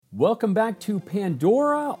Welcome back to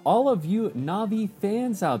Pandora, all of you Na'vi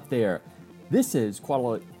fans out there. This is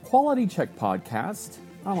Quality Check Podcast.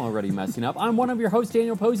 I'm already messing up. I'm one of your hosts,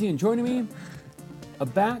 Daniel Posey, and joining me,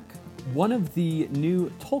 back, one of the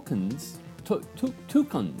new Tulkuns,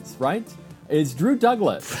 right, is Drew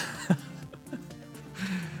Douglas.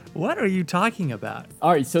 What are you talking about?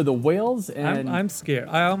 All right, so the whales and... I'm scared.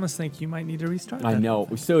 I almost think you might need to restart that. I know.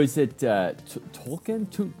 So is it Tolkien?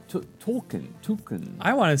 Tulkun?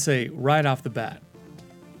 I want to say right off the bat,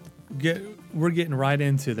 we're getting right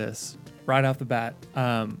into this, right off the bat.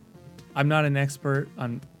 I'm not an expert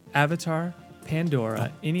on Avatar,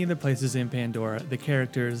 Pandora, any of the places in Pandora, the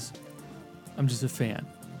characters. I'm just a fan.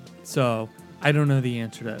 So... I don't know the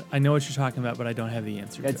answer to it. I know what you're talking about, but I don't have the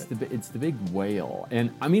answer to it. It's the big whale.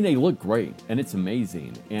 And I mean, they look great and it's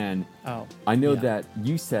amazing. And I know that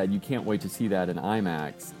you said you can't wait to see that in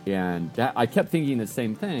IMAX. And that I kept thinking the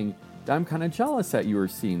same thing. I'm kind of jealous that you were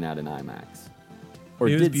seeing that in IMAX. Or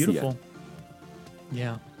it was did beautiful. See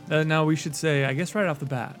it. Yeah. Now we should say, I guess right off the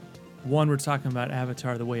bat, one, we're talking about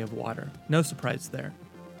Avatar, The Way of Water. No surprise there.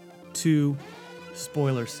 Two,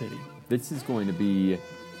 Spoiler City. This is going to be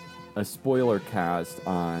a spoiler cast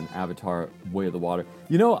on Avatar: Way of the Water.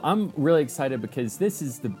 You know, I'm really excited because this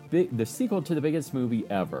is the sequel to the biggest movie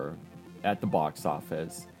ever at the box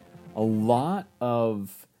office. A lot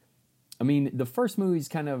of, I mean, the first movie's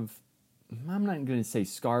kind of, I'm not going to say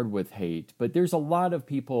scarred with hate, but there's a lot of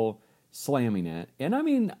people slamming it. And I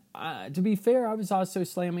mean, to be fair, I was also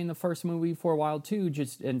slamming the first movie for a while too,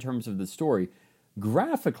 just in terms of the story.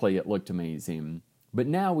 Graphically, it looked amazing. But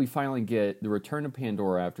now we finally get the return of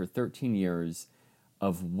Pandora after 13 years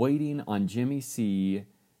of waiting on Jimmy C,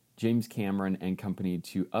 James Cameron, and company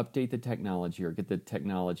to update the technology or get the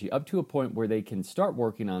technology up to a point where they can start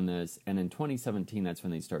working on this. And in 2017, that's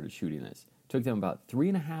when they started shooting this. It took them about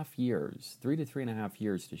 3.5 years, 3 to 3.5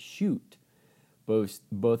 years to shoot both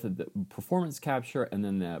of the performance capture and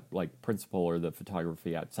then the principal or the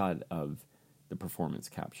photography outside of the performance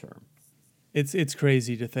capture. It's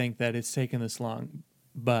crazy to think that it's taken this long,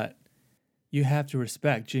 but you have to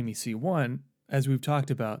respect Jimmy C. One, as we've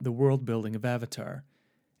talked about, the world building of Avatar,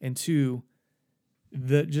 and two,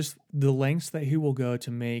 the lengths that he will go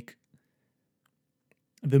to make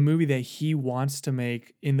the movie that he wants to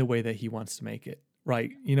make in the way that he wants to make it.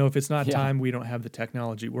 Right? You know, if it's not time, we don't have the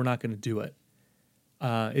technology, we're not going to do it.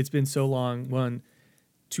 It's been so long,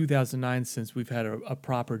 2009 since we've had a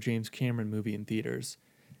proper James Cameron movie in theaters.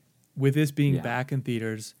 With this being back in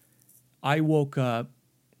theaters, I woke up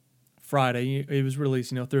Friday. It was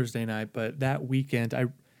released, Thursday night, but that weekend I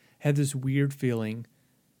had this weird feeling,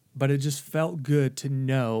 but it just felt good to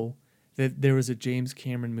know that there was a James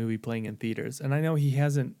Cameron movie playing in theaters. And I know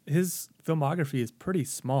his filmography is pretty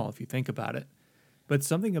small if you think about it, but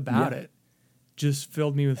something about it just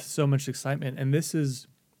filled me with so much excitement. And this is,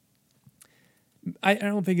 I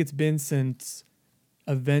don't think it's been since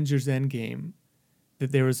Avengers Endgame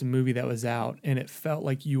that there was a movie that was out and it felt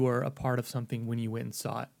like you were a part of something when you went and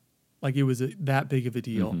saw it. Like it was that big of a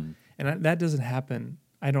deal. Mm-hmm. And that doesn't happen,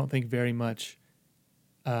 I don't think, very much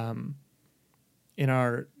in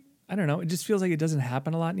our, I don't know, it just feels like it doesn't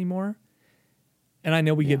happen a lot anymore. And I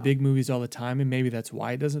know we get big movies all the time and maybe that's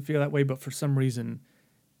why it doesn't feel that way, but for some reason,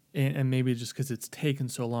 and maybe just because it's taken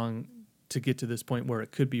so long to get to this point where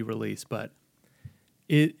it could be released, but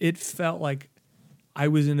it felt like I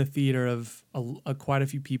was in a theater of quite a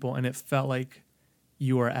few people, and it felt like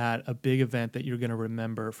you were at a big event that you're going to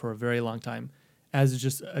remember for a very long time as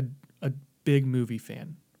just a big movie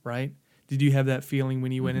fan, right? Did you have that feeling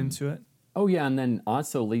when you went into it? Oh, yeah, and then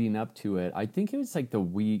also leading up to it, I think it was like the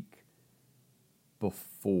week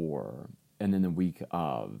before and then the week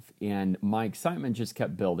of, and my excitement just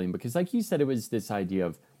kept building because, like you said, it was this idea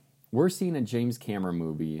of we're seeing a James Cameron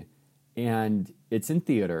movie, and it's in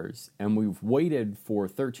theaters, and we've waited for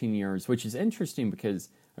 13 years, which is interesting because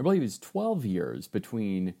I believe it's 12 years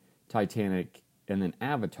between Titanic and then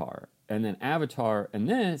Avatar. And then Avatar and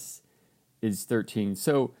this is 13.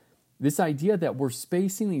 So this idea that we're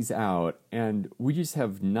spacing these out, and we just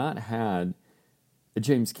have not had a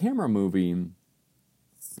James Cameron movie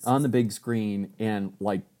on the big screen and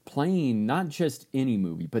playing not just any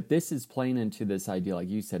movie, but this is playing into this idea, like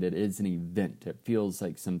you said, it is an event. It feels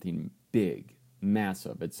like something big,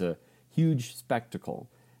 massive. It's a huge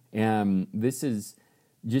spectacle. And this is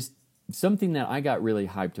just something that I got really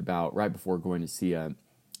hyped about right before going to see it.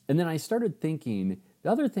 And then I started thinking,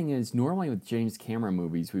 the other thing is, normally with James Cameron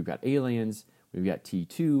movies, we've got Aliens, we've got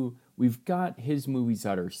T2, we've got his movies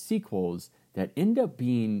that are sequels that end up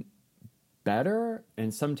being better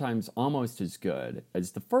and sometimes almost as good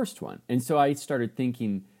as the first one. And so I started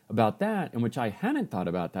thinking about that, in which I hadn't thought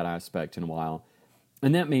about that aspect in a while.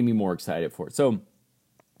 And that made me more excited for it. So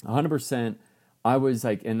 100%, I was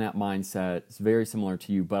like in that mindset. It's very similar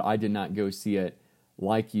to you, but I did not go see it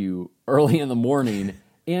like you early in the morning.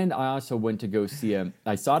 And I also went to go see it.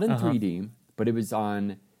 I saw it in 3D, but it was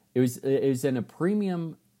in a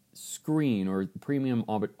premium screen or premium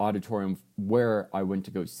auditorium where I went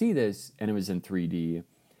to go see this, and it was in 3D,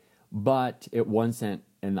 but it wasn't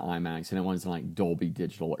in the IMAX, and it wasn't like Dolby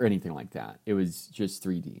Digital or anything like that. It was just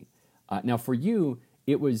 3D. Now for you,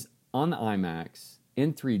 it was on the IMAX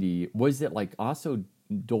in 3D. Was it like also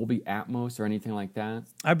Dolby Atmos or anything like that?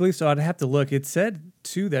 I believe so. I'd have to look. It said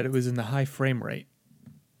too that it was in the high frame rate,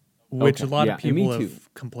 which a lot of people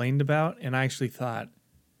have complained about, and I actually thought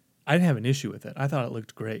I didn't have an issue with it. I thought it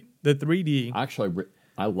looked great. The 3D, actually,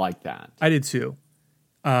 I like that. I did too.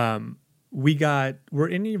 Were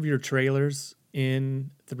any of your trailers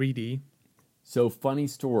in 3D? So funny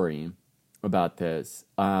story about this.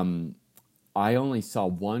 I only saw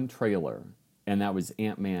one trailer, and that was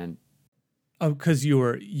Ant-Man. Oh, because you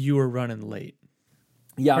were running late.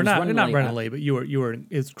 Yeah, I was not running late, but you were.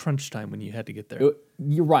 It's crunch time when you had to get there.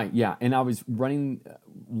 You're right. Yeah, and I was running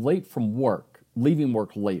late from work, leaving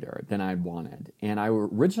work later than I'd wanted, and I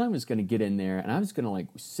originally was going to get in there, and I was going to like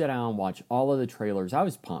sit down, watch all of the trailers. I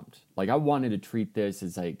was pumped. Like I wanted to treat this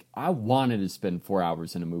as like I wanted to spend 4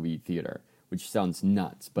 hours in a movie theater, which sounds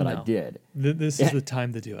nuts, but I did. This is the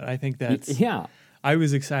time to do it. I think that's... Yeah. I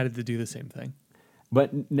was excited to do the same thing.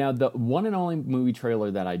 But now the one and only movie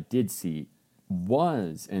trailer that I did see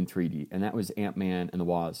was in 3D, and that was Ant-Man and the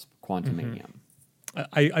Wasp: Quantumania.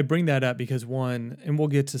 I bring that up because one, and we'll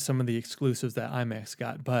get to some of the exclusives that IMAX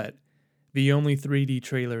got, but the only 3D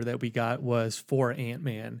trailer that we got was for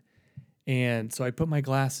Ant-Man. And so I put my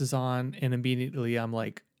glasses on, and immediately I'm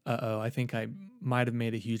like, uh-oh, I think I might have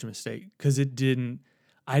made a huge mistake, because I didn't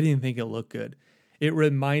think it looked good. It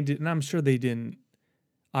reminded, and I'm sure they didn't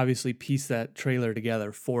obviously piece that trailer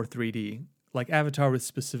together for 3D. Like Avatar was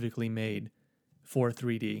specifically made for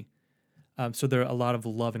 3D. So there a lot of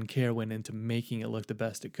love and care went into making it look the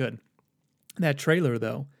best it could. That trailer,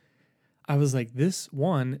 though, I was like, this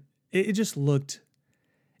one, it just looked,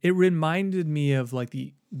 it reminded me of like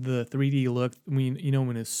the 3D look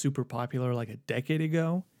when it's super popular like a decade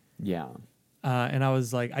ago. Yeah. And I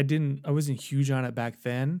was like, I wasn't huge on it back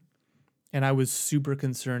then. And I was super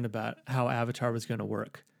concerned about how Avatar was going to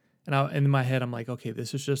work. And in my head, I'm like, okay,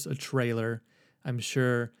 this is just a trailer. I'm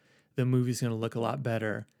sure the movie's going to look a lot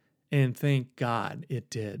better. And thank God it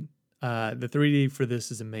did. The 3D for this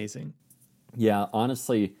is amazing. Yeah,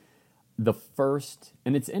 honestly,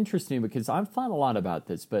 and it's interesting because I've thought a lot about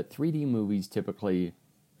this, but 3D movies typically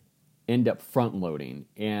end up front loading.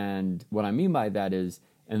 And what I mean by that is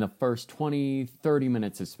in the first 20, 30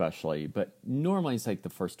 minutes especially, but normally it's like the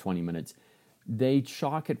first 20 minutes, they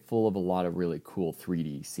chock it full of a lot of really cool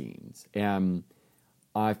 3D scenes. And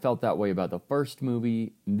I felt that way about the first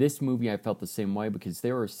movie. This movie, I felt the same way because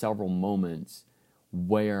there were several moments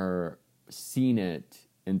where seeing it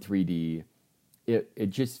in 3D, it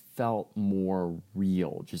just felt more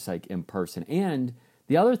real, just like in person. And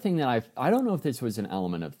the other thing that I don't know if this was an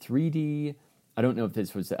element of 3D. I don't know if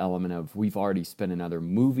this was the element of we've already spent another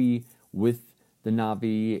movie with the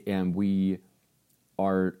Na'vi, and we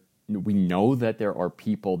know that there are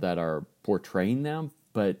people that are portraying them,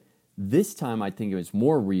 but this time I think it was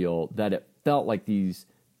more real, that it felt like these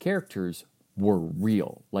characters were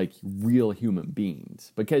real, like real human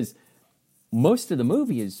beings, because most of the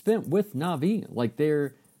movie is spent with Na'vi. Like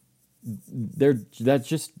that's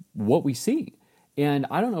just what we see. And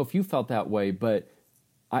I don't know if you felt that way, but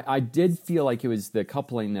I did feel like it was the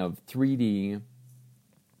coupling of 3D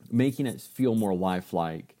making it feel more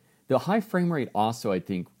lifelike. The high frame rate also, I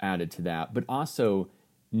think, added to that, but also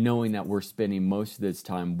knowing that we're spending most of this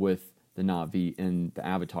time with the Na'vi in the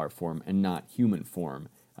Avatar form and not human form.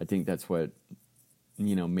 I think that's what,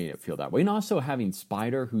 made it feel that way. And also having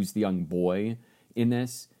Spider, who's the young boy in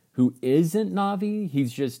this, who isn't Na'vi,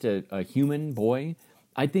 he's just a human boy.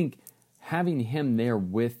 I having him there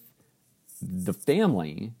with the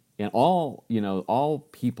family and all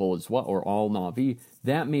people as well, or all Na'vi,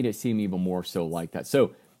 that made it seem even more so like that.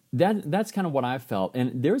 So that's kind of what I felt.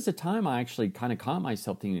 And there was a time I actually kind of caught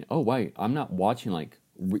myself thinking, oh, wait, I'm not watching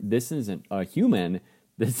this isn't a human.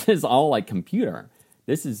 This is all like computer.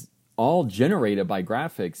 This is all generated by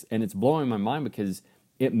graphics. And it's blowing my mind because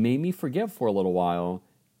it made me forget for a little while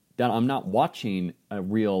that I'm not watching a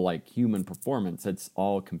real like human performance. It's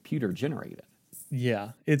all computer generated.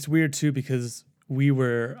 Yeah, it's weird too because we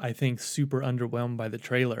were, I think, super underwhelmed by the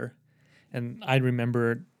trailer. And I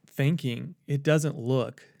remember thinking it doesn't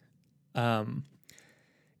look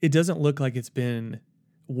it doesn't look like it's been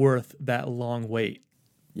worth that long wait.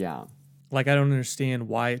 Yeah. Like, I don't understand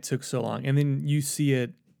why it took so long. And then you see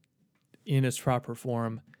it in its proper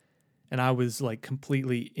form, and I was like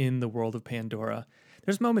completely in the world of Pandora.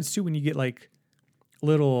 There's moments too when you get like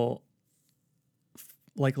little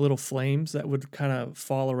flames that would kind of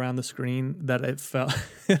fall around the screen that it felt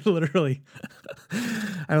literally.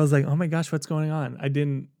 I was like, oh my gosh, what's going on? I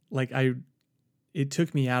didn't like, it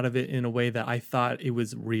took me out of it in a way that I thought it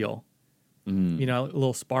was real. You know,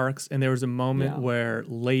 little sparks. And there was a moment where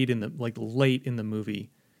late in the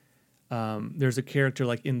movie, there's a character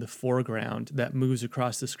like in the foreground that moves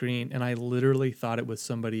across the screen, and I literally thought it was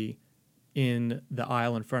somebody in the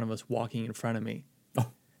aisle in front of us walking in front of me. Oh.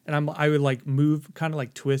 And I would like move, kind of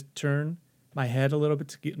like turn my head a little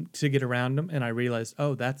bit to get around them, and I realized,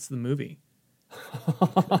 oh, that's the movie.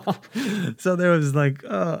 So there was like,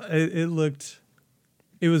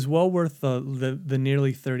 it was well worth the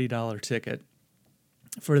nearly $30 ticket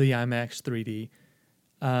for the IMAX 3D.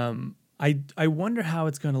 I wonder how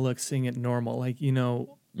it's going to look seeing it normal. Like, you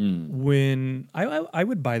know, when I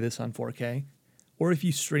would buy this on 4K, or if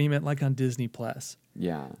you stream it like on Disney Plus.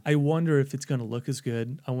 Yeah. I wonder if it's going to look as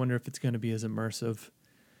good. I wonder if it's going to be as immersive.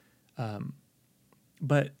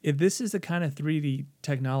 But if this is the kind of 3D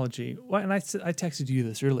technology, well, and I texted you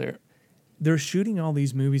this earlier, they're shooting all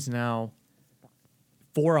these movies now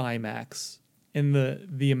for IMAX, and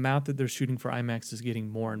the amount that they're shooting for IMAX is getting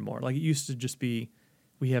more and more. Like, it used to just be,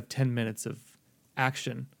 we have 10 minutes of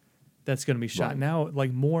action that's going to be shot. Right. Now,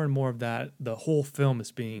 like, more and more of that, the whole film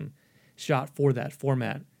is being shot for that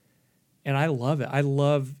format. And I love it. I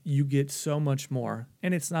love you get so much more.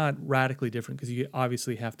 And it's not radically different because you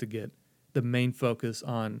obviously have to get the main focus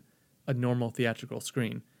on a normal theatrical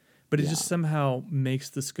screen. But it just somehow makes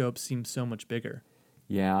the scope seem so much bigger.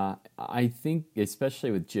 Yeah, I think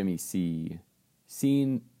especially with Jimmy C,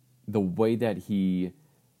 seeing the way that he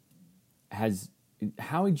has,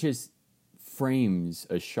 how he just frames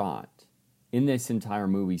a shot in this entire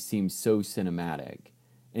movie seems so cinematic,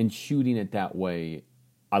 and shooting it that way,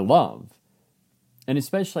 I love. And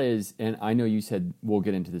especially and I know you said we'll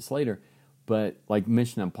get into this later, but like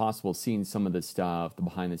Mission Impossible, seeing some of the stuff, the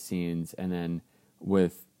behind the scenes, and then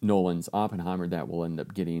with Nolan's Oppenheimer that we'll end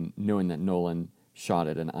up getting, knowing that Nolan shot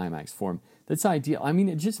it in IMAX form. That's ideal. I mean,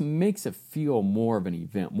 it just makes it feel more of an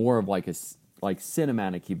event, more of like a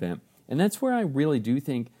cinematic event. And that's where I really do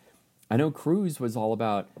think, I know Cruise was all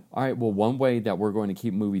about, all right, well, one way that we're going to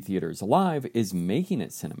keep movie theaters alive is making it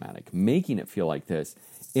cinematic, making it feel like this.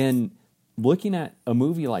 And looking at a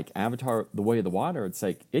movie like Avatar, The Way of the Water, it's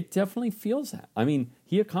like, it definitely feels that. I mean,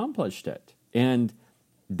 he accomplished it. And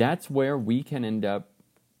that's where we can end up,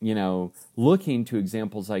 you know, looking to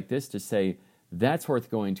examples like this to say, that's worth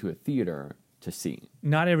going to a theater to see.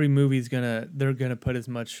 Not every movie's they're gonna put as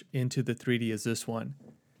much into the 3D as this one.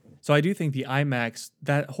 So I do think the IMAX,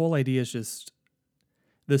 that whole idea is just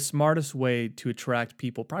the smartest way to attract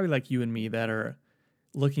people, probably like you and me, that are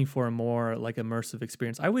looking for a more like immersive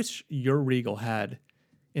experience. I wish your Regal had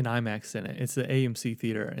an IMAX in it. It's the AMC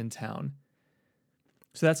theater in town.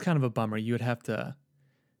 So that's kind of a bummer. You would have to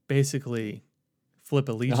basically flip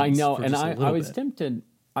allegiance. I know, and I was tempted.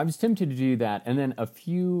 I was tempted to do that. And then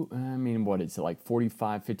what is it, like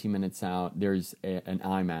 45, 50 minutes out, there's an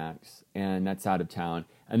IMAX, and that's out of town.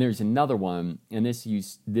 And there's another one, and this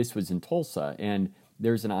was in Tulsa, and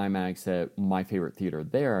there's an IMAX at my favorite theater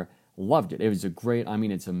there. Loved it. It was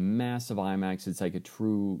it's a massive IMAX. It's like a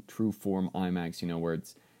true form IMAX, you know, where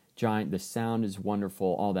it's giant. The sound is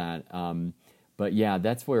wonderful, all that. But yeah,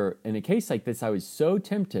 that's where, in a case like this, I was so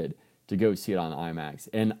tempted to go see it on IMAX.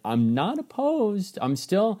 And I'm not opposed.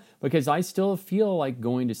 Because I still feel like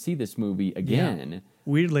going to see this movie again. Yeah.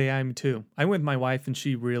 Weirdly, I'm too. I went with my wife, and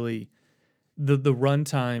she really, the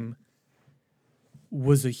runtime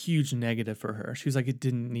was a huge negative for her. She was like, it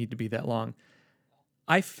didn't need to be that long.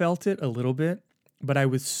 I felt it a little bit, but I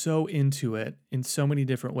was so into it in so many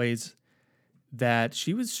different ways that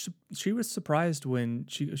she was surprised when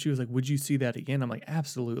she was like, would you see that again? I'm like,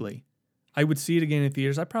 absolutely. I would see it again in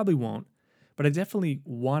theaters. I probably won't, but I definitely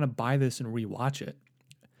want to buy this and rewatch it.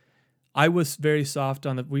 I was very soft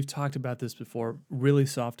on we've talked about this before, really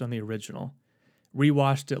soft on the original.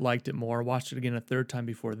 Rewatched it, liked it more, watched it again a third time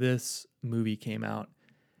before this movie came out.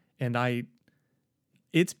 And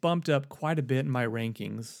it's bumped up quite a bit in my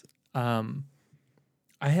rankings.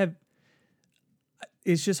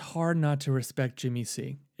 It's just hard not to respect Jimmy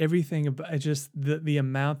C. Everything about just the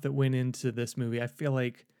amount that went into this movie. I feel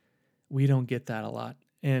like we don't get that a lot.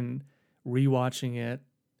 And rewatching it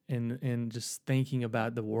and just thinking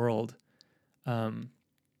about the world,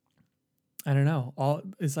 I don't know. All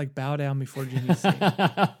it's like bow down before Jimmy C.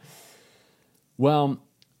 Well,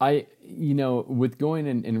 with going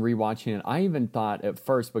and rewatching it, I even thought at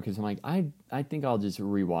first, because I'm like, I think I'll just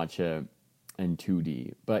rewatch it in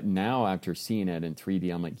 2D. But now after seeing it in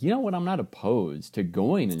 3D, I'm like, you know what? I'm not opposed to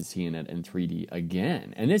going and seeing it in 3D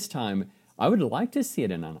again. And this time, I would like to see it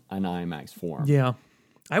in an IMAX form. Yeah,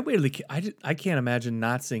 I can't imagine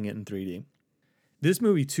not seeing it in 3D. This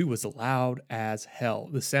movie too was loud as hell.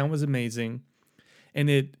 The sound was amazing,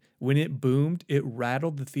 and when it boomed, it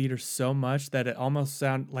rattled the theater so much that it almost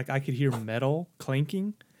sounded like I could hear metal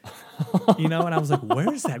clanking. And I was like,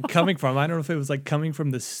 where is that coming from? I don't know if it was like coming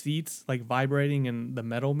from the seats like vibrating and the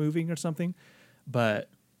metal moving or something, but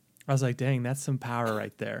I was like, dang, that's some power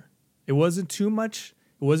right there. It wasn't too much.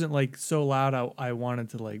 It wasn't like so loud I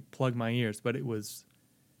wanted to like plug my ears, but it was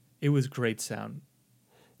great sound.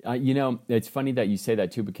 It's funny that you say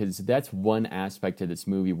that too, because that's one aspect of this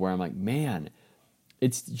movie where I'm like, man,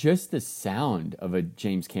 it's just the sound of a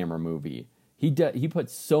James Cameron movie. He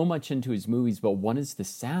puts so much into his movies, but one is the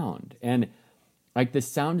sound. And like the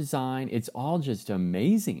sound design, it's all just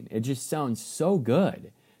amazing. It just sounds so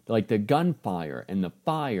good. Like the gunfire and the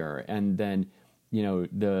fire, and then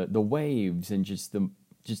the waves, and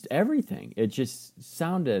just everything. It just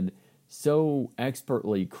sounded so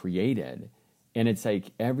expertly created. And it's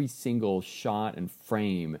like every single shot and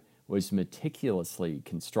frame was meticulously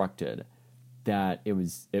constructed, that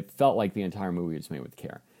it felt like the entire movie was made with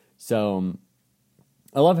care. So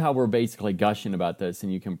I love how we're basically gushing about this,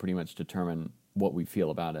 and you can pretty much determine what we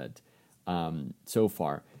feel about it so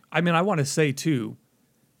far. I mean, I want to say too,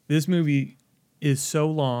 this movie is so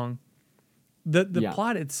long. The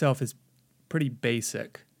plot itself is pretty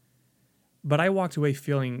basic, but I walked away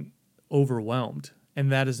feeling overwhelmed. And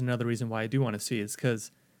that is another reason why I do want to see it, is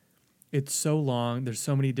because it's so long. There's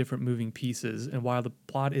so many different moving pieces. And while the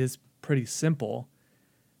plot is pretty simple,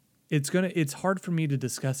 it's hard for me to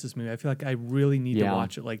discuss this movie. I feel like I really need to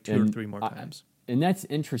watch it like two or three more times. And that's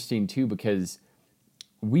interesting too, because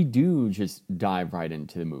we do just dive right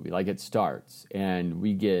into the movie. Like it starts and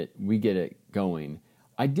we get it going.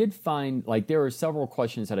 I did find like there are several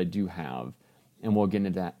questions that I do have, and we'll get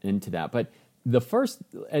into that. But the first,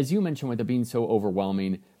 as you mentioned, with it being so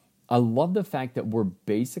overwhelming, I love the fact that we're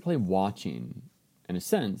basically watching, in a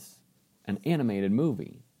sense, an animated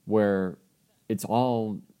movie where it's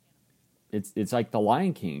like the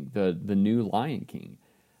Lion King, the new Lion King.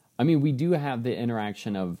 I mean, we do have the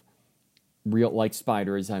interaction of real, like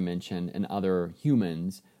Spider, as I mentioned, and other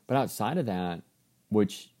humans, but outside of that,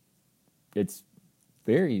 which it's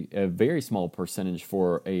a very small percentage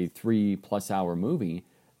for a 3+ hour movie,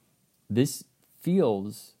 this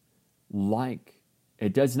feels like,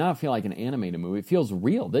 it does not feel like an animated movie. It feels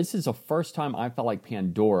real. This is the first time I felt like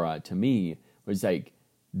Pandora, to me, was like,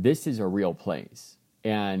 this is a real place.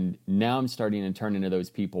 And now I'm starting to turn into those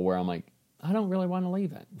people where I'm like, I don't really want to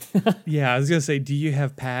leave it. Yeah, I was going to say, do you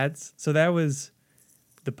have pads? So that was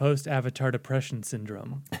the post-Avatar depression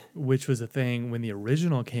syndrome, which was a thing when the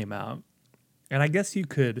original came out. And I guess you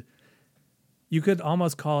could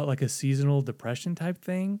almost call it like a seasonal depression type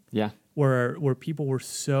thing. Yeah. Where people were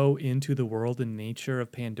so into the world and nature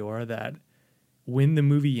of Pandora that when the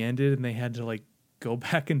movie ended and they had to like go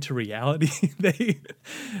back into reality,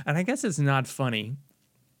 and I guess it's not funny,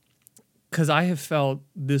 because I have felt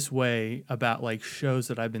this way about like shows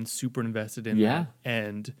that I've been super invested in. Yeah.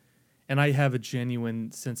 And I have a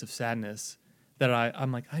genuine sense of sadness that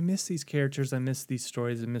I'm like, I miss these characters, I miss these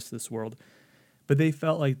stories, I miss this world. But they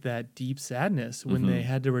felt like that deep sadness when they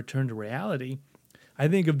had to return to reality. I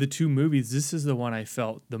think of the two movies, this is the one I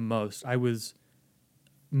felt the most. I was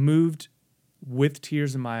moved with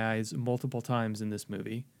tears in my eyes multiple times in this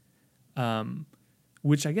movie,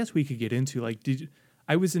 which I guess we could get into. Like,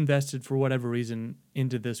 I was invested for whatever reason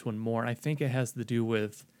into this one more. And I think it has to do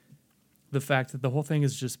with the fact that the whole thing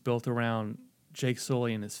is just built around Jake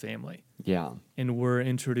Sully and his family. Yeah. And we're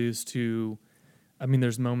introduced to, I mean,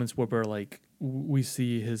 there's moments where we're like, we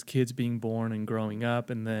see his kids being born and growing up,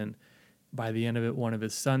 and then by the end of it, one of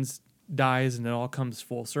his sons dies, and it all comes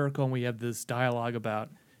full circle, and we have this dialogue about,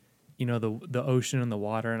 the ocean and the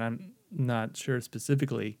water, and I'm not sure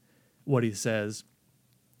specifically what he says,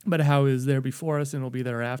 but how is there before us and will be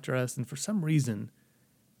there after us. And for some reason,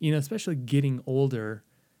 especially getting older,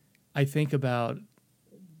 I think about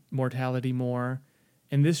mortality more,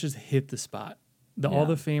 and this just hit the spot. All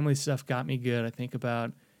the family stuff got me good. I think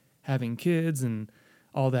about having kids and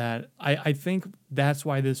all that. I think that's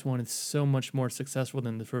why this one is so much more successful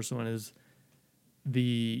than the first one, is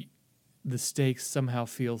the stakes somehow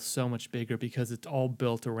feel so much bigger because it's all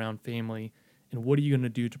built around family and what are you going to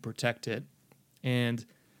do to protect it. And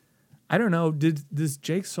I don't know. Does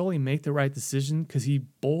Jake Sully make the right decision? Because he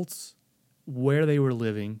bolts where they were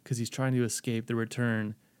living because he's trying to escape the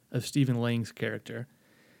return of Stephen Lang's character.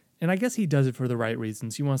 And I guess he does it for the right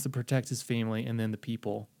reasons. He wants to protect his family and then the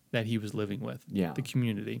people that he was living with, the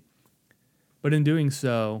community. But in doing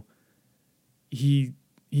so, he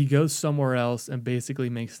goes somewhere else and basically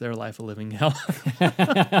makes their life a living hell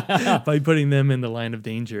by putting them in the line of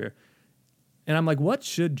danger. And I'm like, what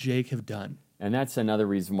should Jake have done? And that's another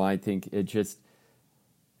reason why I think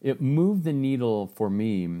it moved the needle for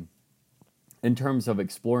me in terms of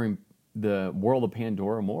exploring the world of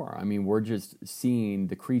Pandora more. I mean, we're just seeing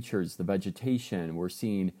the creatures, the vegetation. We're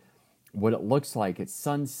seeing what it looks like at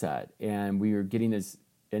sunset. And we are getting this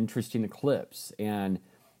interesting eclipse. And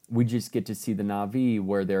we just get to see the Na'vi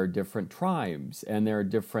where there are different tribes. And there are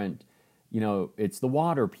different, it's the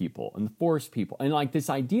water people and the forest people. And like this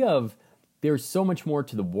idea of there's so much more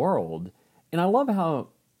to the world. And I love how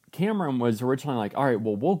Cameron was originally like, all right,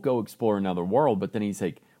 well, we'll go explore another world. But then he's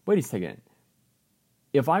like, wait a second.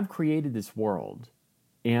 If I've created this world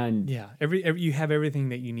and... Yeah, every you have everything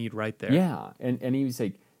that you need right there. Yeah, and he was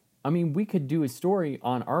like, I mean, we could do a story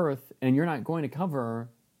on Earth and you're not going to cover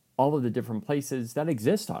all of the different places that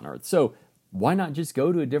exist on Earth. So why not just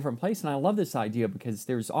go to a different place? And I love this idea because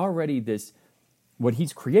there's already this, what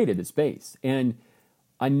he's created, this base. And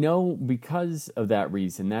I know because of that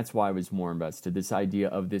reason, that's why I was more invested, this idea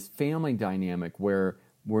of this family dynamic where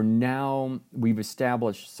we've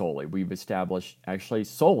established Sully. We've established actually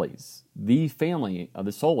Sully's, the family of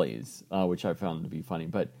the Sullys, which I found to be funny.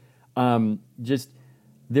 But just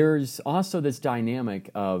there's also this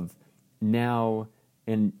dynamic of now,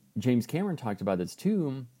 and James Cameron talked about this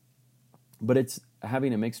too, but it's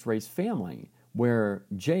having a mixed race family where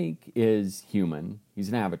Jake is human, he's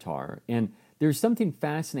an avatar, and there's something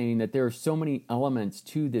fascinating that there are so many elements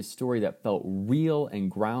to this story that felt real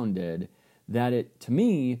and grounded that it, to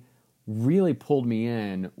me, really pulled me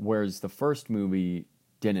in, whereas the first movie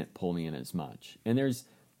didn't pull me in as much. And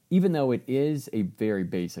even though it is a very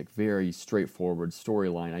basic, very straightforward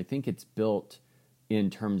storyline, I think it's built in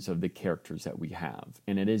terms of the characters that we have.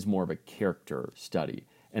 And it is more of a character study.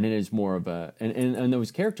 And it is more of and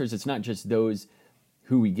those characters, it's not just those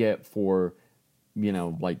who we get for,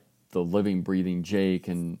 like the living, breathing Jake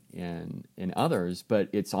and others, but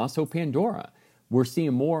it's also Pandora. We're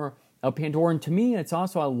seeing more of Pandora, and to me, it's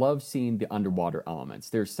also, I love seeing the underwater elements.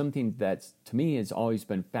 There's something that's, to me, has always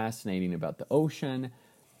been fascinating about the ocean,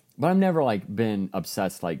 but I've never been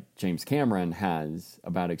obsessed like James Cameron has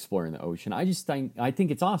about exploring the ocean. I think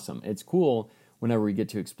it's awesome. It's cool whenever we get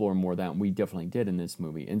to explore more of that, and we definitely did in this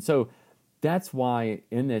movie. And so that's why,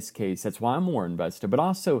 in this case, that's why I'm more invested. But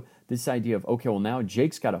also this idea of, okay, well, now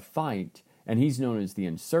Jake's got to fight, and he's known as the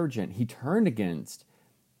insurgent. He turned against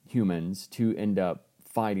humans to end up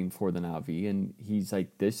fighting for the Na'vi, and he's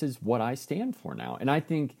like, this is what I stand for now. And I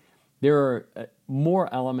think there are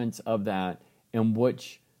more elements of that in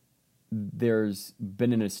which there's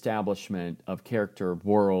been an establishment of character,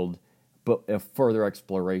 world, but a further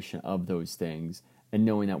exploration of those things, and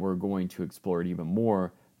knowing that we're going to explore it even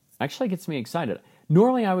more actually gets me excited.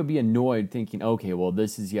 Normally I would be annoyed thinking, okay, well,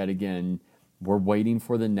 this is yet again, we're waiting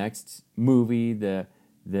for the next movie, the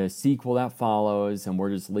sequel that follows, and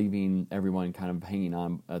we're just leaving everyone kind of hanging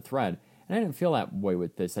on a thread. And I didn't feel that way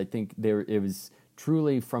with this. I think it was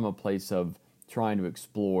truly from a place of trying to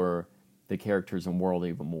explore the characters and world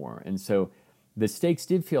even more. And so the stakes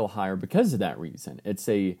did feel higher because of that reason.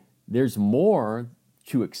 There's more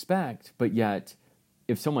to expect, but yet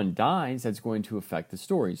if someone dies, that's going to affect the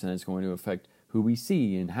stories, and it's going to affect who we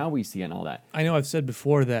see and how we see it and all that. I know I've said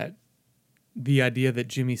before that the idea that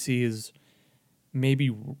Jimmy C is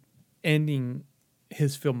maybe ending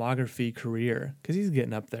his filmography career, because he's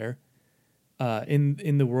getting up there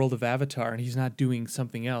in the world of Avatar, and he's not doing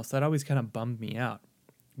something else, that always kind of bummed me out.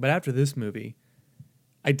 But after this movie,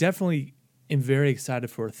 I definitely am very excited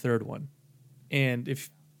for a third one. And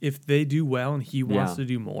if they do well and he wants to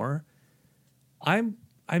do more, I'm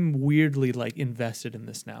weirdly invested in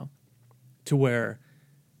this now, to where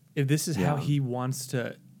if this is how he wants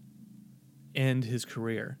to end his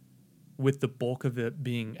career, with the bulk of it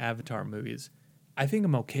being Avatar movies, I think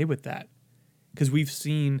I'm okay with that, because we've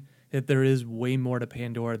seen that there is way more to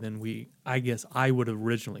Pandora than I guess I would have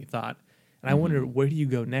originally thought. And I wonder, where do you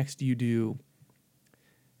go next? Do you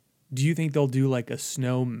think they'll do a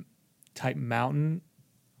snow type mountain?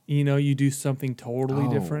 You do something totally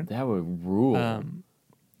different. That would rule.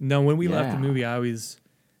 No, when we left the movie, I always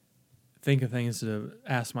think of things to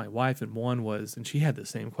ask my wife, and one was, and she had the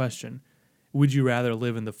same question: would you rather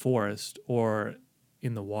live in the forest or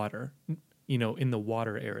in the water? In the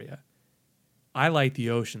water area. I like the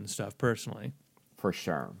ocean stuff personally For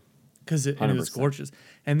sure. because it was 100%. gorgeous.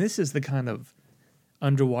 And this is the kind of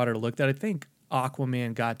underwater look that I think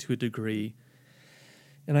Aquaman got to a degree.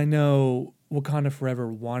 And I know Wakanda Forever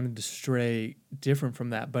wanted to stray different from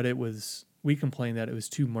that, but we complained that it was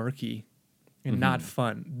too murky and not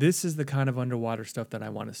fun. This is the kind of underwater stuff that I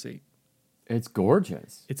want to see. It's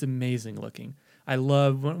gorgeous. It's amazing looking. I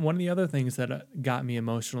love one of the other things that got me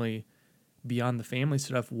emotionally beyond the family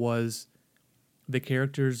stuff was the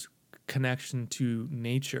character's connection to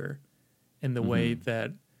nature and the way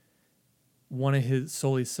that one of his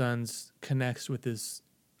Sully's sons connects with this.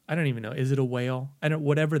 I don't even know. Is it a whale? I don't.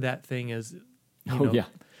 Whatever that thing is.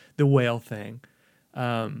 The whale thing.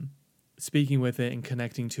 Speaking with it and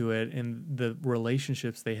connecting to it and the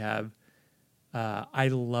relationships they have. I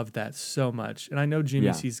love that so much. And I know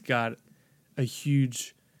Jimmy C's got a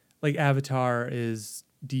huge, like Avatar is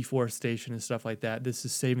deforestation and stuff like that. This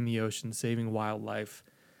is saving the ocean, saving wildlife.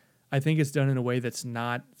 I think it's done in a way that's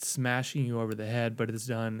not smashing you over the head, but it's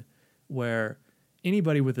done where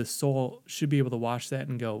anybody with a soul should be able to watch that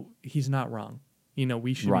and go, he's not wrong.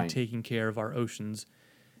 We should be taking care of our oceans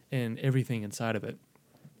and everything inside of it.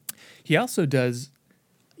 He also does,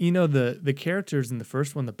 the characters in the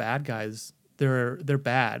first one, the bad guys, they're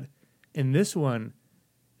bad. In this one,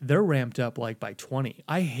 they're ramped up like by 20.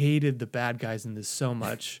 I hated the bad guys in this so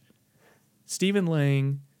much. Stephen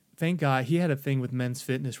Lang, thank God, he had a thing with Men's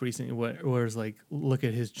Fitness recently where it was like, look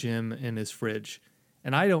at his gym and his fridge.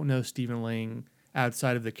 And I don't know Stephen Lang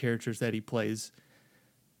outside of the characters that he plays.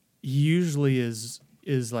 He usually is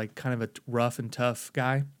like kind of a rough and tough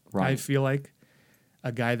guy. Right. I feel like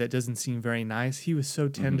a guy that doesn't seem very nice. He was so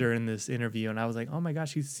tender in this interview, and I was like, oh my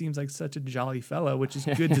gosh, he seems like such a jolly fellow, which is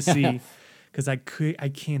good to see because I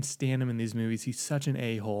can't stand him in these movies. He's such an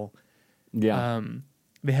a-hole. Yeah.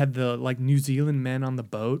 They had the New Zealand men on the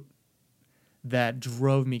boat that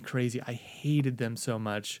drove me crazy. I hated them so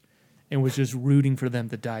much and was just rooting for them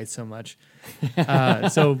to die so much.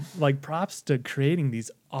 So props to creating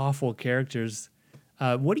these awful characters.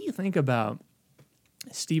 What do you think about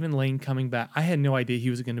Stephen Lang coming back? I had no idea he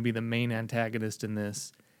was going to be the main antagonist in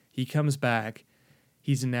this. He comes back.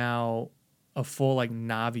 He's now a full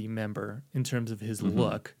Na'vi member in terms of his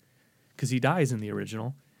look because he dies in the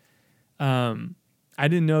original. I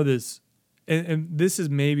didn't know this. And this is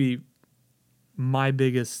maybe my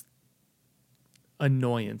biggest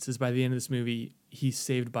annoyance is by the end of this movie, he's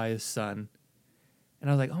saved by his son. And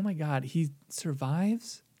I was like, oh my God, he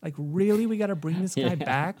survives? Really? We got to bring this guy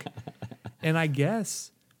back? And I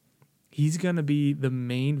guess he's going to be the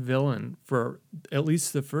main villain for at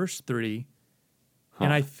least the first 3. Huh.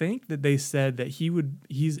 And I think that they said that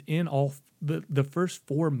he's in all the first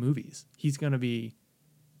 4 movies. He's going to be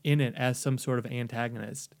in it as some sort of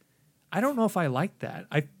antagonist. I don't know if I like that.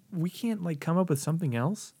 We can't come up with something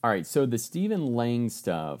else. All right. So the Stephen Lang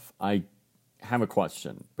stuff, I have a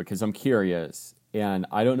question because I'm curious and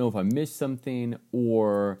I don't know if I missed something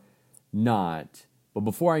or not. But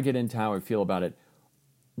before I get into how I feel about it,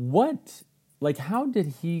 how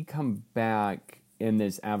did he come back in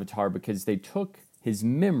this avatar? Because they took his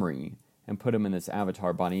memory and put him in this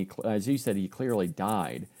avatar body. As you said, he clearly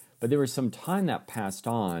died. But there was some time that passed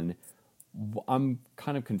on. I'm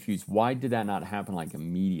kind of confused. Why did that not happen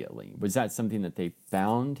immediately? Was that something that they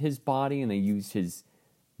found his body and they used his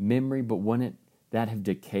memory, but wouldn't that have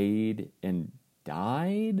decayed and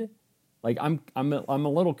died? I'm a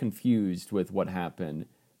little confused with what happened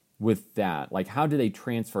with that. How do they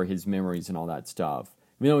transfer his memories and all that stuff?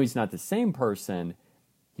 Even though he's not the same person,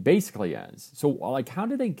 he basically is. So, how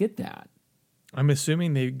did they get that? I'm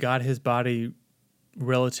assuming they got his body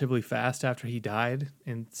relatively fast after he died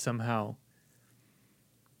and somehow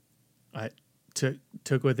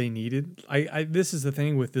took what they needed. This is the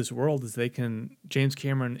thing with this world is James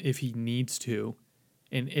Cameron, if he needs to,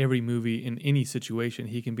 in every movie, in any situation,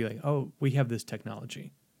 he can be like, oh, we have this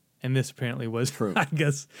technology. And this apparently was, true. I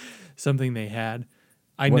guess, something they had.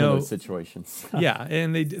 One of those situations. Yeah,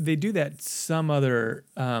 and they do that some other,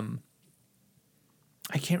 I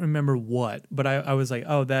can't remember what, but I was like,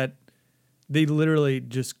 oh, that, they literally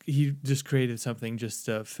he just created something just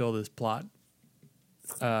to fill this plot.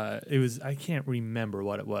 I can't remember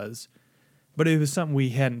what it was. But it was something we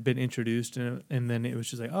hadn't been introduced in, and then it was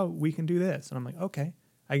just like, oh, we can do this. And I'm like, okay,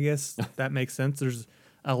 I guess that makes sense. There's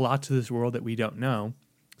a lot to this world that we don't know.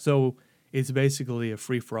 So it's basically a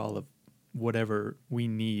free-for-all of whatever we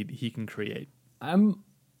need he can create. I'm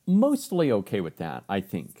mostly okay with that, I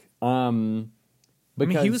think. He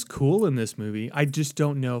was cool in this movie. I just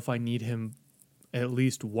don't know if I need him at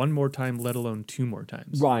least one more time, let alone 2 more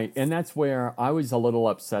times. Right, and that's where I was a little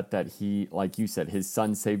upset that he, like you said, his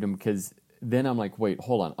son saved him because then I'm like, wait,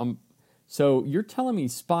 hold on. So you're telling me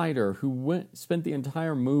Spider, who spent the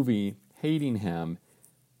entire movie hating him,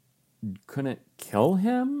 couldn't kill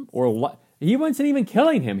him? He wasn't even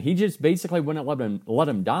killing him. He just basically wouldn't let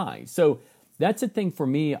him die. So that's the thing for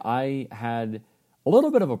me. I had a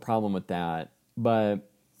little bit of a problem with that, but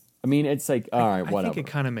I mean, it's like, all right, whatever. I think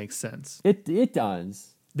it kind of makes sense. It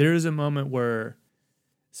does. There is a moment where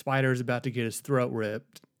Spider is about to get his throat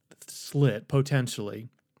slit, potentially.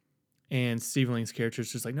 And Stephen Lang's character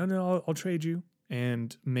is just like, no, I'll trade you,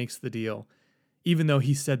 and makes the deal, even though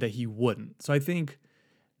he said that he wouldn't. So I think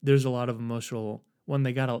there's a lot of emotional.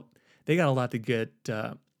 They got a lot to get.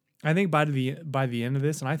 I think by the end of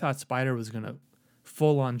this, and I thought Spider was gonna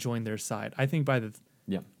full on join their side. I think by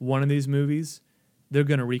one of these movies, they're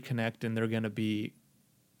gonna reconnect and they're gonna be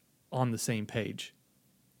on the same page.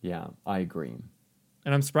 Yeah, I agree.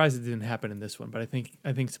 And I'm surprised it didn't happen in this one, but I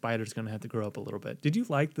think Spider's going to have to grow up a little bit. Did you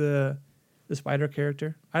like the Spider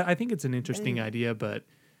character? I think it's an interesting idea, but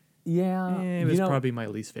it was probably my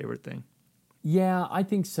least favorite thing. Yeah, I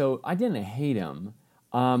think so. I didn't hate him.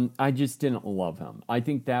 I just didn't love him. I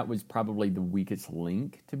think that was probably the weakest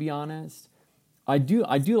link, to be honest. I do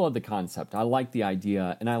love the concept. I like the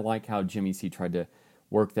idea, and I like how Jimmy C tried to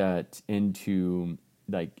work that into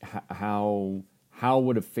like how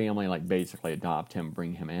would a family like basically adopt him,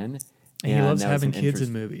 bring him in? And he loves having kids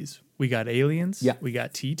in movies. We got Aliens. Yeah. We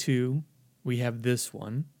got T2. We have this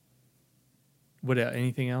one. What?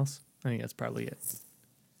 Anything else? I think that's probably it.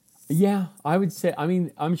 Yeah, I would say. I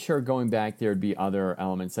mean, I'm sure going back there'd be other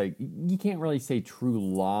elements. Like you can't really say True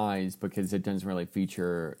Lies because it doesn't really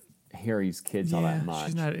feature Harry's kids all that much.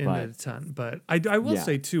 She's not in it a ton. But I will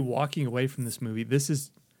say too, walking away from this movie, this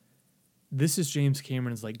is James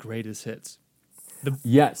Cameron's like greatest hits.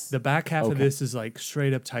 The back half of this is like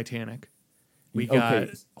straight up Titanic. We got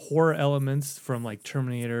horror elements from like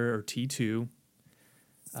Terminator or T2.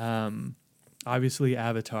 Obviously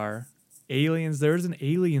Avatar. Aliens. There's an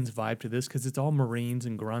Aliens vibe to this because it's all Marines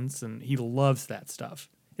and grunts, and he loves that stuff.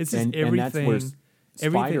 It's just everything. And that's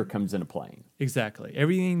where Spider comes into play. Exactly.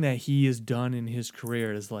 Everything that he has done in his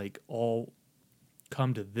career is like all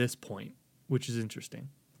come to this point, which is interesting.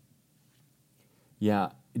 Yeah,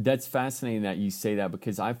 that's fascinating that you say that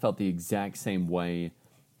because I felt the exact same way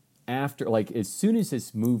after, like, as soon as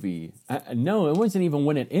this movie, no, it wasn't even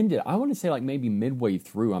when it ended. I want to say, like, maybe midway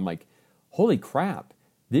through, I'm like, holy crap,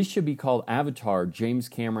 this should be called Avatar, James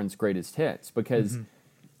Cameron's greatest hits. Because,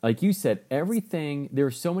 like you said, everything, there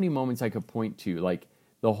are so many moments I could point to, like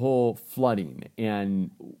the whole flooding.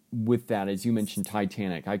 And with that, as you mentioned,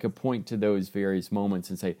 Titanic, I could point to those various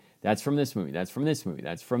moments and say, that's from this movie, that's from this movie,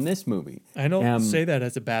 that's from this movie. I don't say that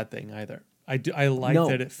as a bad thing either. I like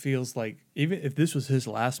that it feels like, even if this was his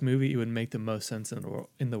last movie, it would make the most sense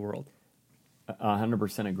in the world.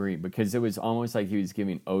 100% agree, because it was almost like he was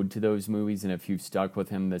giving ode to those movies, and if you've stuck with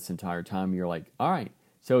him this entire time, you're like, all right.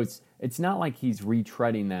 So it's not like he's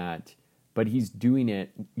retreading that, but he's doing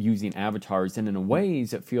it using avatars, and in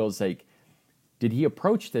ways it feels like, did he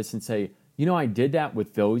approach this and say, you know, I did that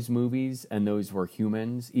with those movies, and those were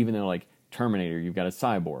humans, even though, like, Terminator, you've got a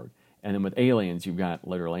cyborg, and then with Aliens, you've got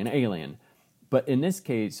literally an alien. But in this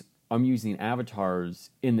case, I'm using avatars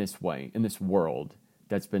in this way, in this world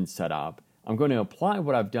that's been set up. I'm going to apply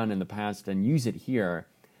what I've done in the past and use it here,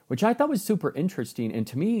 which I thought was super interesting. And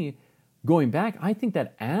to me, going back, I think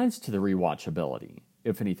that adds to the rewatchability,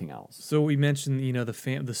 if anything else. So we mentioned, you know,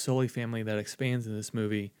 the Sully family that expands in this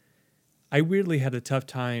movie. I weirdly had a tough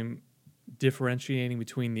time differentiating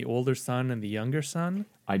between the older son and the younger son.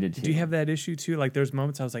 I did too. Did you have that issue too? Like there's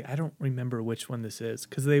moments I was like, I don't remember which one this is,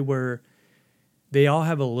 because they all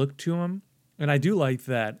have a look to them. And I do like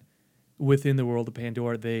that within the world of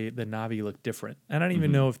Pandora, the Na'vi look different. I don't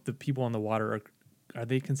even know if the people on the water are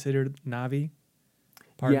they considered Na'vi?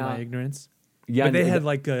 Pardon my ignorance. Yeah, but they had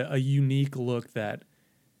like a unique look that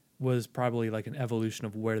was probably like an evolution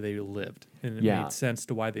of where they lived, and it made sense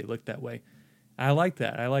to why they looked that way. I like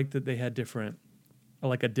that. I like that they had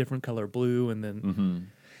a different color blue, and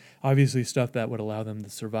then obviously stuff that would allow them to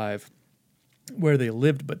survive where they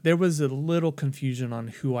lived. But there was a little confusion on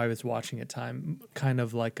who I was watching at time, kind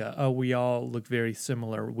of like we all look very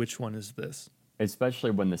similar. Which one is this?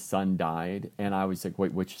 Especially when the son died, and I was like,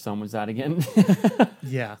 wait, which son was that again?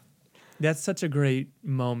 Yeah. That's such a great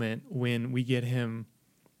moment when we get him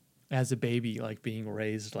as a baby, like being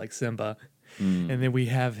raised like Simba. And then we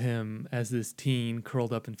have ham as this teen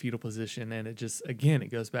curled up in fetal position. And it just, again,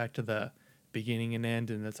 it goes back to the beginning and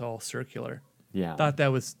end, and it's all circular. Yeah. I thought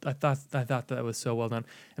that was so well done.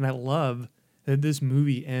 And I love that this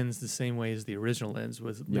movie ends the same way as the original ends,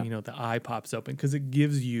 with, you know, the eye pops open, because it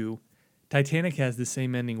gives you Titanic has the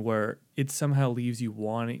same ending where it somehow leaves you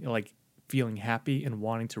wanting, like, feeling happy and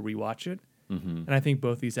wanting to rewatch it. Mm-hmm. And I think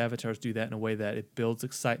both these avatars do that in a way that it builds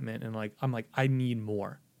excitement. And like, I'm like, I need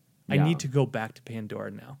more. I Yeah. need to go back to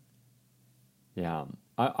Pandora now. Yeah.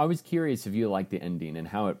 I was curious if you liked the ending and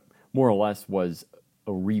how it more or less was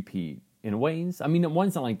a repeat in ways. I mean, it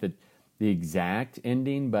wasn't like the exact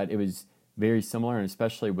ending, but it was very similar, and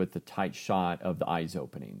especially with the tight shot of the eyes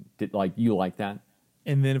opening. Did like you like that?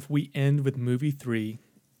 And then if we end with movie 3,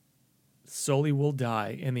 Sully will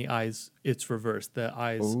die and the eyes, it's reversed. The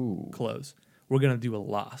eyes Ooh. close. We're going to do a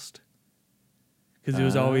Lost. Because it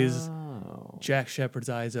was always Oh. Jack Shepard's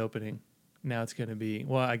eyes opening. Now it's going to be,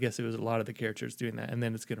 well, I guess it was a lot of the characters doing that. And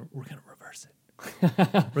then we're going to reverse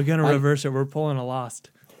it. We're going to reverse it. We're pulling a Lost.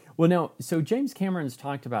 Well, now, so James Cameron's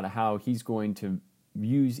talked about how he's going to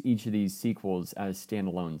use each of these sequels as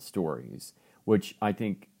standalone stories, which I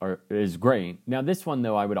think is great. Now, this one,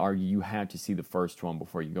 though, I would argue you had to see the first one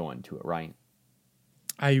before you go into it, right?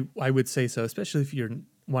 I would say so, especially if you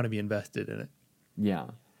want to be invested in it. Yeah.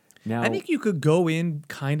 Now, I think you could go in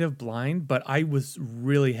kind of blind, but I was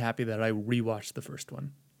really happy that I rewatched the first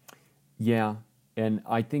one. yeah, and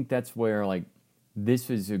I think that's where, like, this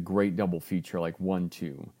is a great double feature, like 1,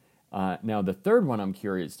 2. Now, the third one, I'm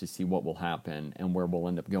curious to see what will happen and where we'll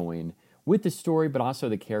end up going with the story, but also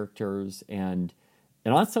the characters and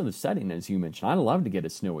also the setting, as you mentioned. I'd love to get a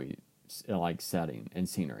snowy, like, setting and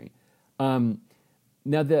scenery. Now,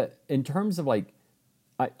 in terms of, like,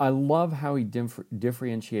 I love how he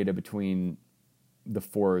differentiated between the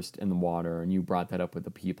forest and the water, and you brought that up with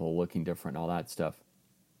the people looking different and all that stuff.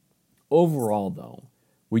 Overall, though,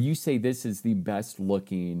 would you say this is the best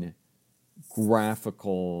looking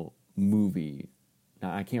graphical movie?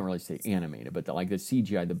 Now, I can't really say animated, but the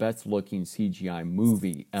CGI, the best looking CGI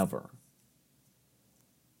movie ever.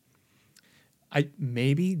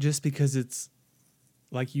 Maybe just because it's,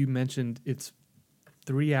 like you mentioned, it's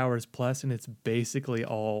 3 hours plus and it's basically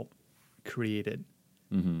all created.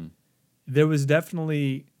 Mm-hmm. There was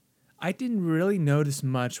definitely, I didn't really notice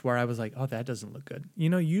much where I was like, oh, that doesn't look good. You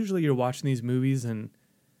know, usually you're watching these movies, and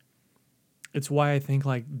it's why I think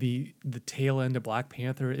like the tail end of Black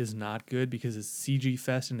Panther is not good, because it's CG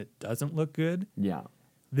fest and it doesn't look good. Yeah.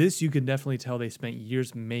 This you can definitely tell they spent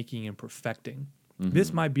years making and perfecting. Mm-hmm.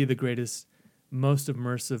 This might be the greatest, most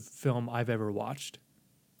immersive film I've ever watched.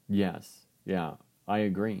 Yes. Yeah, I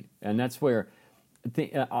agree. And that's where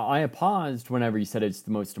I paused whenever you said it's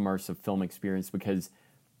the most immersive film experience, because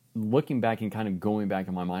looking back and kind of going back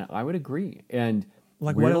in my mind, I would agree. And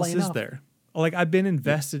like, what else is there? Like, I've been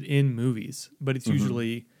invested in movies, but it's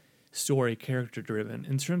usually story, character driven.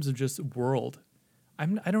 In terms of just world, I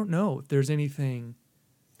don't know if there's anything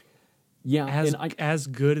as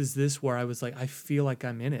good as this where I was like, I feel like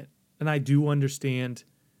I'm in it. And I do understand,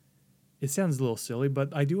 it sounds a little silly, but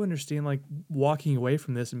I do understand like walking away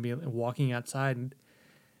from this and walking outside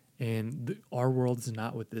and our world is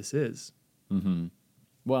not what this is. Mm-hmm.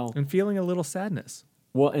 Well, and feeling a little sadness.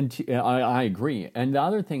 Well, and I agree. And the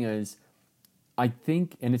other thing is, I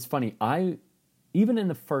think, and it's funny, even in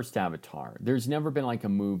the first Avatar, there's never been like a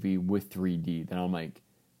movie with 3D that I'm like,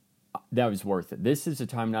 that was worth it. This is a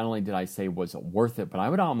time, not only did I say was it worth it, but I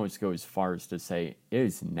would almost go as far as to say it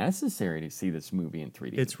is necessary to see this movie in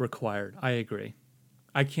 3D. It's required. I agree.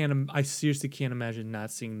 I seriously can't imagine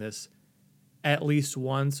not seeing this at least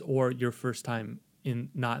once, or your first time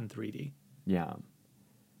not in 3D. Yeah.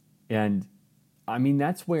 And I mean,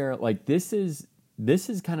 that's where like this is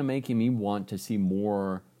kind of making me want to see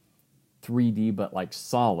more 3D, but like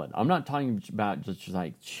solid. I'm not talking about just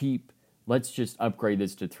like cheap, let's just upgrade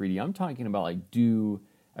this to 3D. I'm talking about like do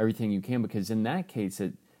everything you can, because in that case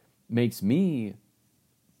it makes me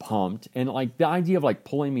pumped. And like the idea of like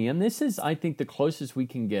pulling me in, this is, I think, the closest we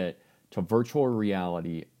can get to virtual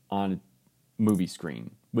reality on a movie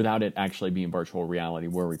screen without it actually being virtual reality,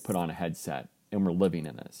 where we put on a headset and we're living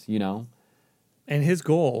in this, you know? And his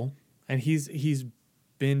goal, and he's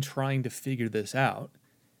been trying to figure this out,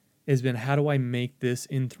 has been, how do I make this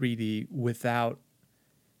in 3D without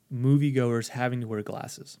moviegoers having to wear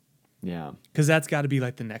glasses? Yeah. Because that's got to be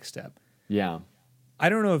like the next step. Yeah. I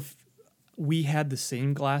don't know if we had the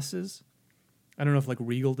same glasses. I don't know if like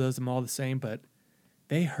Regal does them all the same, but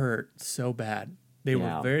they hurt so bad. They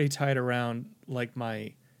were very tight around like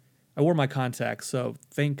I wore my contacts, so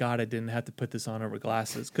thank God I didn't have to put this on over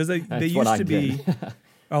glasses, because they used to be.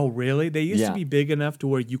 Oh, really? They used to be big enough to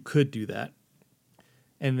where you could do that.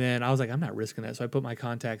 And then I was like, I'm not risking that, so I put my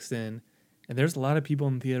contacts in. And there's a lot of people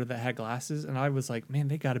in the theater that had glasses, and I was like, man,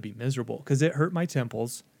 they got to be miserable, because it hurt my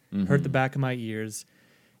temples, hurt the back of my ears,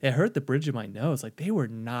 it hurt the bridge of my nose. Like, they were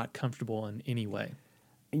not comfortable in any way.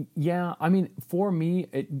 Yeah, I mean, for me,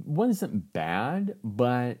 it wasn't bad,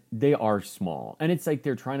 but they are small. And it's like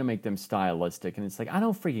they're trying to make them stylistic. And it's like, I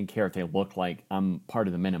don't freaking care if they look like I'm part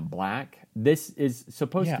of the Men in Black. This is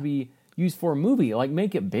supposed Yeah. to be used for a movie. Like,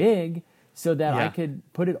 make it big so that I Yeah.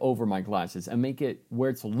 could put it over my glasses and make it where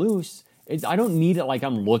it's loose. I don't need it like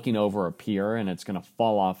I'm looking over a pier and it's going to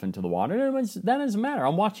fall off into the water. That doesn't matter.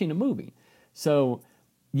 I'm watching a movie. So...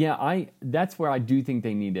 yeah, that's where I do think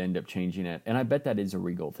they need to end up changing it, and I bet that is a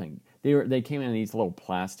Regal thing. They came in these little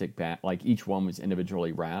plastic bag, like each one was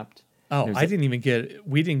individually wrapped. Oh, There's I didn't even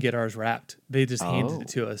we didn't get ours wrapped. They just handed Oh. it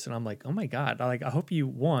to us, and I'm like, oh my god! I hope you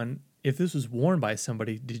if this was worn by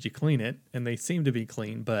somebody, did you clean it? And they seem to be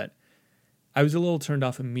clean, but I was a little turned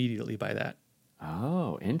off immediately by that.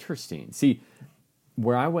 Oh, interesting. See,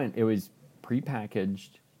 where I went, it was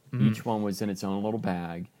prepackaged. Each one was in its own little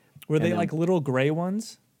bag. Were And they then like little gray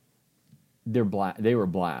ones? They're black. They were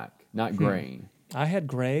black, not gray. I had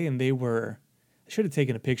gray, and they were. I should have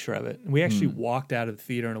taken a picture of it. And we actually walked out of the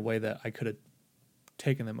theater in a way that I could have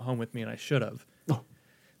taken them home with me, and I should have. Oh.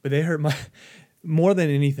 But they hurt my more than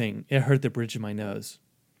anything. It hurt the bridge of my nose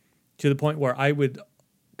to the point where I would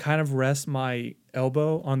kind of rest my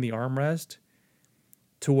elbow on the armrest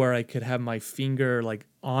to where I could have my finger like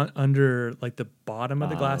on under like the bottom of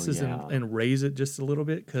the Oh, glasses yeah. and raise it just a little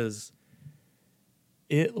bit because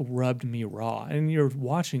it rubbed me raw. And you're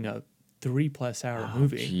watching a 3+ hour Oh,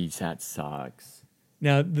 movie. jeez, that sucks.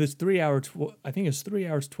 Now, this 3 hour, I think it's 3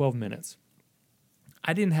 hours, 12 minutes.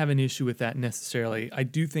 I didn't have an issue with that necessarily. I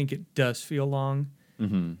do think it does feel long.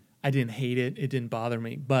 Mm-hmm. I didn't hate it. It didn't bother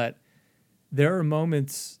me. But there are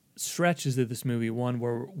moments, stretches of this movie, one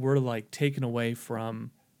where we're like taken away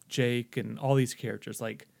from Jake and all these characters.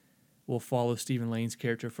 Like, we'll follow Stephen Lane's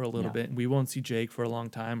character for a little Yeah. bit, and we won't see Jake for a long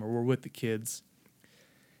time, or we're with the kids.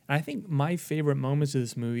 And I think my favorite moments of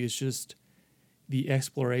this movie is just the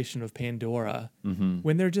exploration of Pandora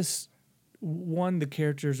when they're just the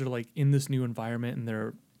characters are like in this new environment and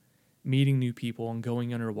they're meeting new people and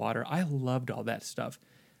going underwater. I loved all that stuff.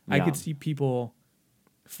 I Yeah. could see people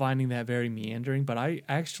finding that very meandering, but I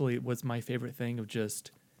actually was my favorite thing of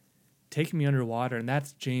just taking me underwater, and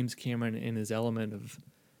that's James Cameron in his element of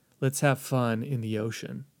let's have fun in the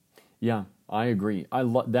ocean. Yeah, I agree.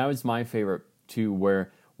 That was my favorite too,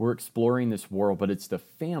 where we're exploring this world, but it's the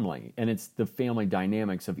family, and it's the family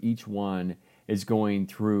dynamics of each one is going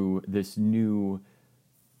through this new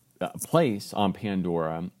place on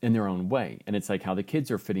Pandora in their own way. And it's like how the kids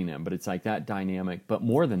are fitting in, but it's like that dynamic. But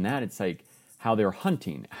more than that, it's like how they're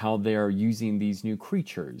hunting, how they're using these new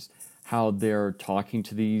creatures, how they're talking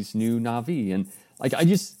to these new Na'vi. And like, I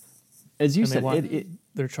just, as you And said,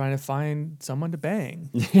 they're trying to find someone to bang.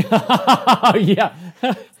 yeah.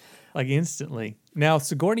 Like instantly. Now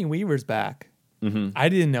Sigourney Weaver's back. I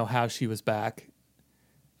didn't know how she was back.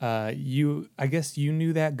 I guess you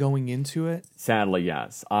knew that going into it. Sadly,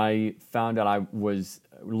 yes. I found out I was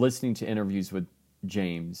listening to interviews with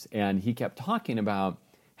James, and he kept talking about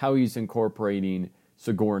how he's incorporating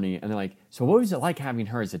Sigourney. And they're like, so what was it like having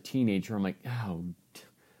her as a teenager? I'm like, oh,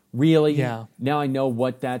 really? Yeah. Now I know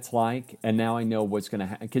what that's like, and now I know what's going to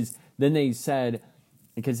happen. Because then they said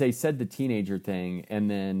the teenager thing, and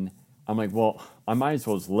then I'm like, well, I might as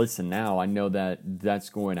well just listen now. I know that that's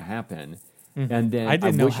going to happen. And then I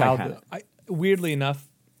didn't know wish how. I had. Weirdly enough,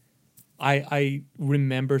 I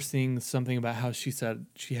remember seeing something about how she said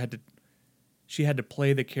she had to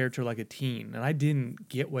play the character like a teen, and I didn't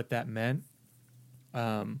get what that meant.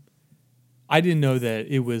 I didn't know that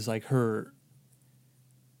it was like her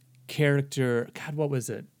character. God, what was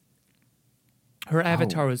it? Her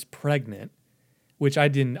avatar was pregnant, which I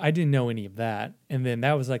didn't know any of that. And then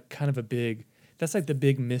that was like kind of that's like the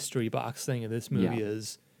big mystery box thing of this movie Yeah.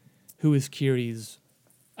 is who is Kiri's,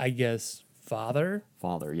 I guess, father?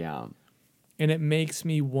 Father, yeah. And it makes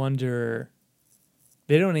me wonder,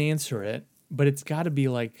 they don't answer it, but it's got to be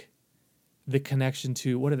like the connection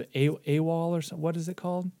to, what are the, AWOL or something? What is it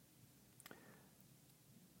called?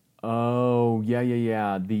 Oh,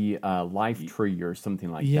 yeah. The life tree or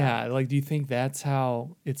something like that. Yeah, like do you think that's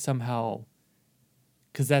how it's somehow,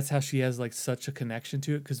 because that's how she has like such a connection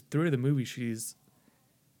to it? Because through the movie, she's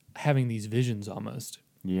having these visions almost.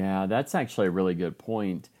 Yeah, that's actually a really good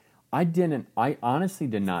point. I honestly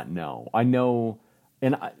did not know. I know,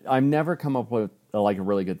 and I've never come up with a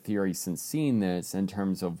really good theory since seeing this in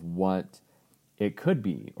terms of what it could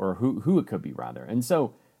be or who it could be rather. And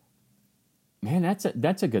so, man,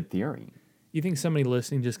 that's a good theory. You think somebody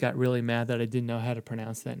listening just got really mad that I didn't know how to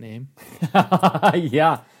pronounce that name?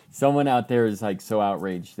 Yeah, someone out there is like so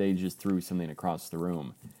outraged they just threw something across the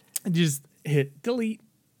room. Just hit delete.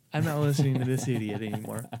 I'm not listening to this idiot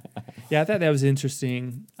anymore. Yeah, I thought that was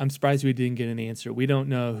interesting. I'm surprised we didn't get an answer. We don't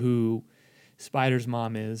know who Spider's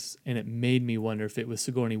mom is, and it made me wonder if it was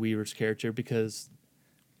Sigourney Weaver's character, because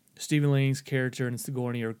Stephen Lang's character and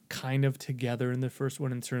Sigourney are kind of together in the first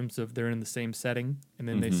one in terms of they're in the same setting, and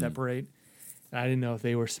then they separate. And I didn't know if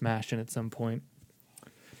they were smashing at some point.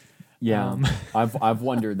 Yeah, I've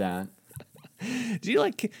wondered that. Do you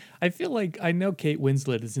like? I feel like I know Kate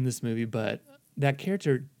Winslet is in this movie, but that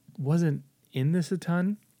character wasn't in this a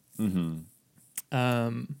ton.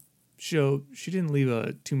 She didn't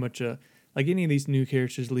leave too much like any of these new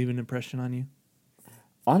characters leave an impression on you.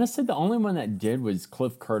 Honestly, the only one that did was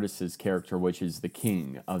Cliff Curtis's character, which is the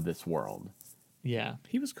king of this world. Yeah,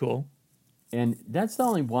 he was cool. And that's the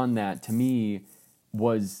only one that, to me,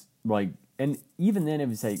 was like, and even then it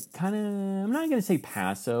was like kind of, I'm not going to say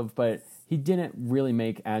passive, but he didn't really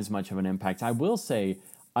make as much of an impact. I will say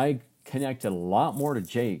I connected a lot more to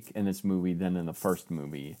Jake in this movie than in the first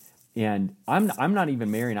movie. And I'm not even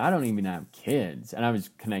married. I don't even have kids. And I was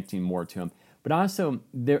connecting more to him. But also,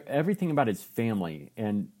 everything about his family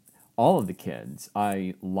and all of the kids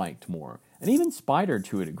I liked more. And even Spider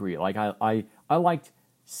to a degree. Like, I liked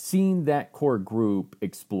seeing that core group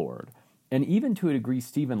explored. And even to a degree,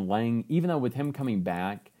 Stephen Lang, even though with him coming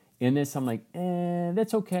back in this, I'm like,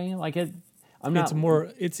 that's okay. Like,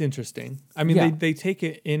 it's interesting. I mean, they take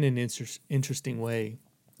it in an interesting way,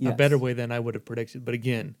 a better way than I would have predicted. But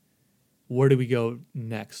again, where do we go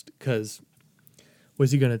next? Because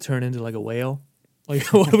was he going to turn into like a whale? Like,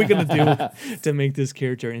 what are we going to do to make this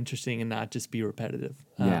character interesting and not just be repetitive?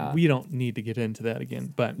 We don't need to get into that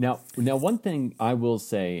again. But now, one thing I will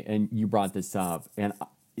say, and you brought this up, and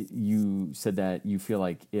you said that you feel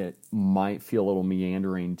like it might feel a little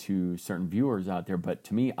meandering to certain viewers out there, but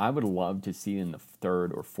to me, I would love to see in the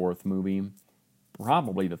third or fourth movie,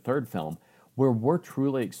 probably the third film, where we're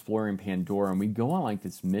truly exploring Pandora and we go on like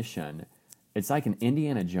this mission. It's like an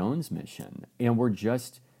Indiana Jones mission, and we're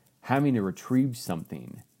just having to retrieve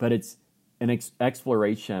something, but it's an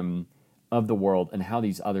exploration of the world and how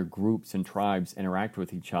these other groups and tribes interact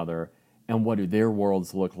with each other, and what do their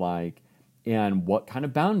worlds look like, and what kind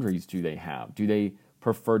of boundaries do they have? Do they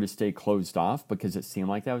prefer to stay closed off, because it seemed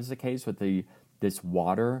like that was the case with this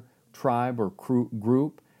water tribe or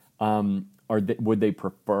group? Would they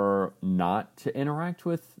prefer not to interact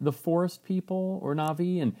with the forest people or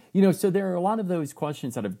Na'vi? And, so there are a lot of those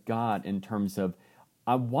questions that I've got in terms of,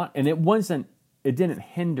 and it didn't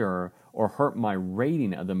hinder or hurt my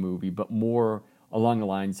rating of the movie, but more along the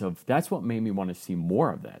lines of, that's what made me want to see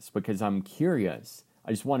more of this, because I'm curious. I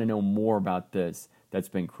just want to know more about this that's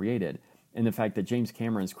been created. And the fact that James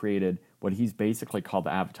Cameron's created what he's basically called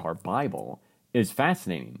the Avatar Bible is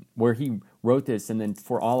fascinating, where he wrote this, and then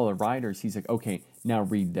for all of the writers, he's like, okay, now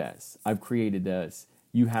read this. I've created this.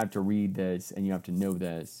 You have to read this, and you have to know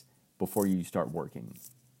this before you start working.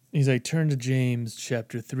 He's like, turn to James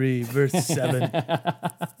chapter 3, verse 7.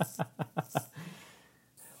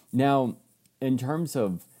 Now, in terms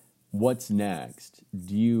of what's next,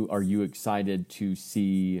 are you excited to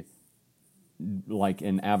see, like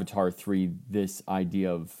in Avatar 3, this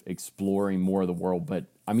idea of exploring more of the world? But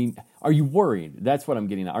I mean, are you worried? That's what I'm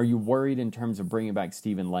getting at. Are you worried in terms of bringing back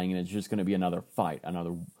Stephen Lang and it's just going to be another fight,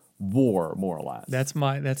 another war, more or less? That's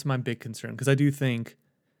my big concern, because I do think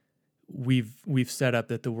we've set up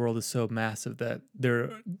that the world is so massive that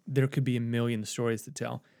there could be a million stories to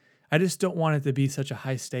tell. I just don't want it to be such a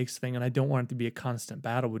high stakes thing, and I don't want it to be a constant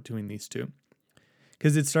battle between these two,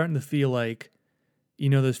 because it's starting to feel like,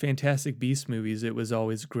 those Fantastic Beasts movies, it was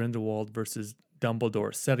always Grindelwald versus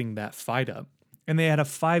Dumbledore setting that fight up. And they had a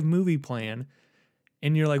 5-movie plan,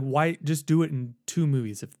 and you're like, why just do it in 2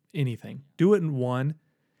 movies, if anything? Do it in 1,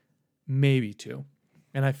 maybe 2.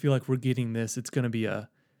 And I feel like we're getting this. It's going to be a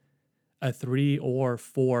 3 or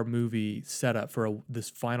 4 movie setup for this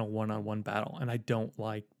final one-on-one battle, and I don't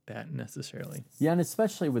like that necessarily. Yeah, and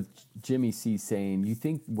especially with Jimmy C saying, you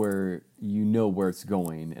think where it's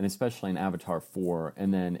going, and especially in Avatar 4,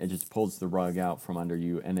 and then it just pulls the rug out from under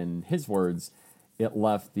you, and in his words, it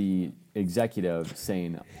left the executive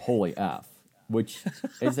saying, holy F, which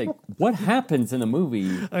is like, what happens in the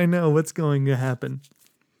movie? I know what's going to happen.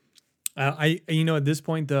 At this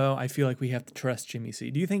point, though, I feel like we have to trust Jimmy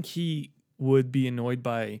C. Do you think he would be annoyed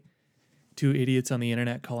by 2 idiots on the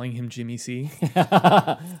internet calling him Jimmy C?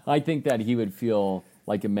 I think that he would feel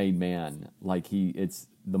like a made man, like it's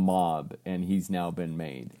the mob, and he's now been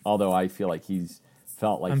made. Although I feel like he's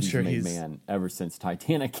felt like he's a made man ever since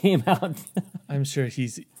Titanic came out. I'm sure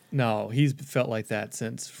he's felt like that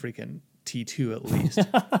since freaking T2 at least.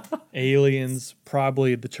 Aliens,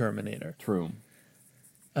 probably the Terminator. True.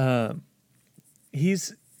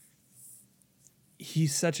 He's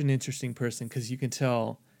he's such an interesting person because you can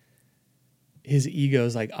tell his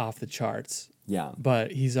ego's like off the charts, Yeah.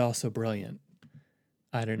 but he's also brilliant.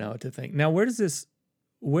 I don't know what to think. Now, where does this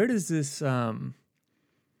do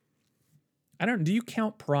you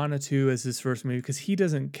count Piranha 2 as his first movie? Because he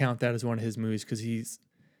doesn't count that as one of his movies because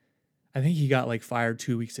I think he got like fired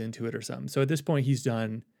 2 weeks into it or something. So at this point, he's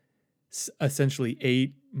done essentially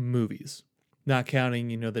 8 movies, not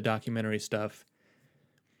counting, the documentary stuff.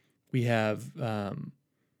 We have The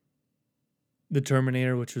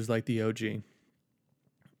Terminator, which was like the OG.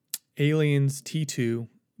 Aliens, T2,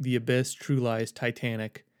 The Abyss, True Lies,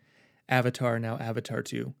 Titanic, Avatar, now Avatar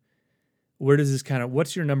 2. Where does this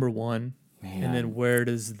what's your number one? Man. And then where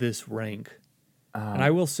does this rank? And I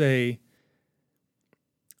will say,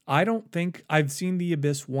 I don't think I've seen The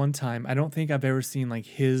Abyss one time. I don't think I've ever seen like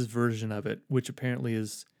his version of it, which apparently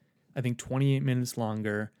is, I think, 28 minutes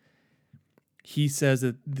longer. He says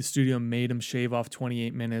that the studio made him shave off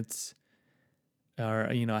 28 minutes or,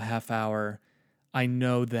 a half hour. I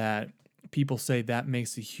know that people say that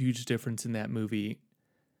makes a huge difference in that movie.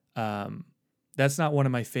 That's not one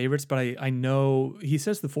of my favorites, but I know he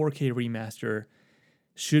says the 4K remaster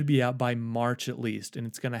should be out by March at least, and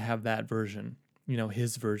it's going to have that version,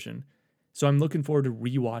 his version. So I'm looking forward to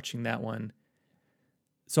rewatching that one.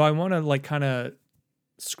 So I want to like kind of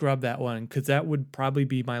scrub that one because that would probably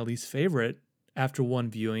be my least favorite after one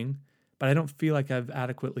viewing, but I don't feel like I've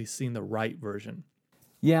adequately seen the right version.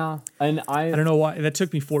 Yeah, and I don't know why that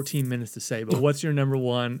took me 14 minutes to say, but what's your number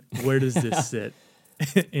one? Where does this sit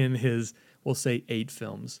in his, we'll say, 8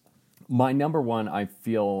 films? My number one, I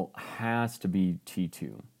feel, has to be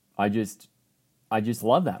T2. I just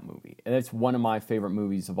love that movie. It's one of my favorite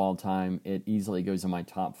movies of all time. It easily goes in my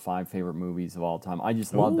top 5 favorite movies of all time. I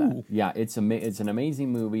just love that. Yeah, it's an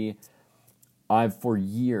amazing movie. I've for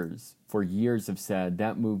years have said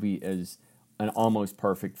that movie is an almost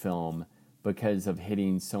perfect film because of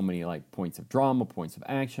hitting so many like points of drama, points of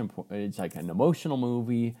action. It's like an emotional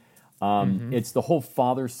movie. It's the whole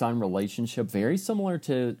father-son relationship, very similar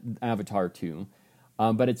to Avatar 2,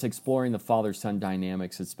 but it's exploring the father-son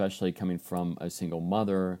dynamics, especially coming from a single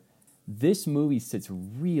mother. This movie sits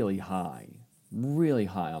really high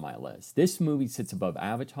on my list. This movie sits above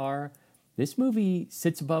Avatar. This movie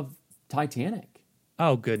sits above Titanic.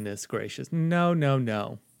 Oh, goodness gracious. No.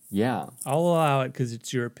 Yeah. I'll allow it because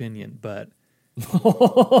it's your opinion, but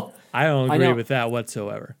I don't agree with that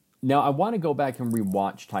whatsoever. Now, I want to go back and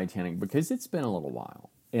rewatch Titanic because it's been a little while.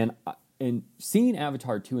 And seeing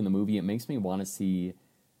Avatar 2 in the movie, it makes me want to see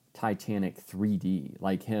Titanic 3D,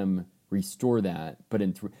 like him restore that, but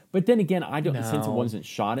in 3. But then again, since it wasn't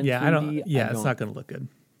shot in 3D. It's not going to look good.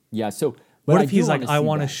 Yeah, so... What if he's like, I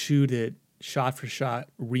want to shoot it shot for shot,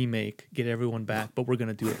 remake, get everyone back, but we're going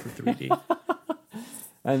to do it for 3D.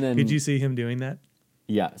 And then, could you see him doing that?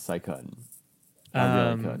 Yes, I could. I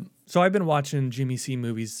really could. So I've been watching Jimmy C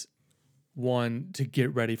movies, one, to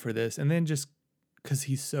get ready for this, and then just because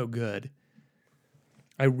he's so good.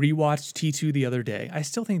 I rewatched T2 the other day. I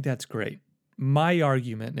still think that's great. My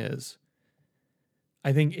argument is,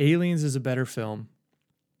 I think Aliens is a better film.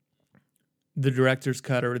 The director's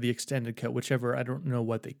cut or the extended cut, whichever, I don't know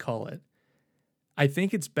what they call it. I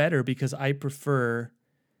think it's better because I prefer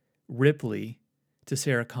Ripley to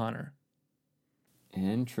Sarah Connor.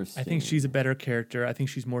 Interesting. I think she's a better character. I think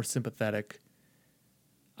she's more sympathetic.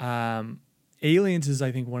 Aliens is,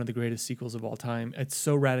 I think, one of the greatest sequels of all time. It's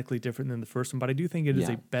so radically different than the first one, but I do think it is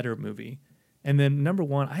a better movie. And then number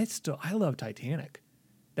one, I love Titanic.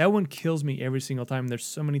 That one kills me every single time. There's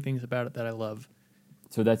so many things about it that I love.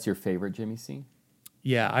 So that's your favorite Jimmy C?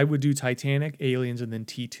 Yeah, I would do Titanic, Aliens, and then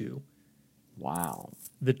T2. Wow.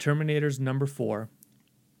 The Terminator's number 4.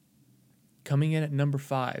 Coming in at number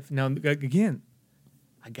 5. Now, again,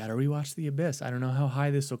 I got to rewatch The Abyss. I don't know how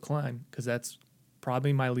high this will climb because that's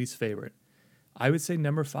probably my least favorite. I would say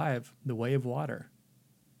number 5, The Way of Water.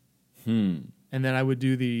 And then I would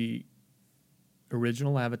do the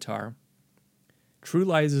original Avatar. True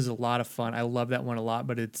Lies is a lot of fun. I love that one a lot,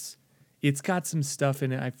 but it's got some stuff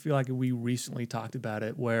in it. I feel like we recently talked about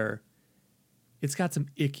it where it's got some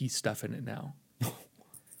icky stuff in it now.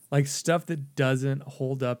 Like stuff that doesn't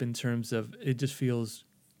hold up in terms of, it just feels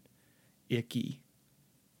icky.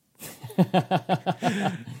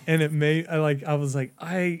 And it made, I was like,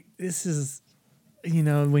 this is,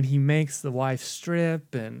 when he makes the wife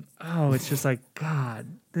strip and, it's just like,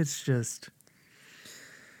 God, it's just,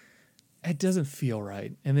 it doesn't feel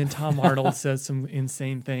right. And then Tom Arnold says some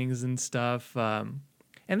insane things and stuff. And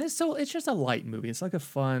it's just a light movie. It's like a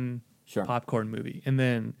fun popcorn movie. And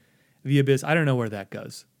then The Abyss, I don't know where that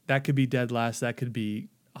goes. That could be dead last. That could be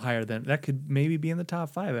higher than, that could maybe be in the top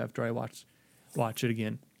 5 after I watch watch it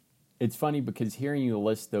again. It's funny because hearing you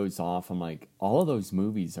list those off, I'm like, all of those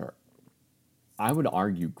movies are, I would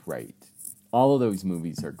argue, great. All of those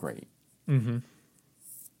movies are great. Mm-hmm.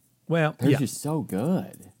 Well, They're just so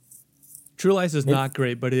good. True Lies is not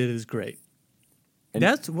great, but it is great. And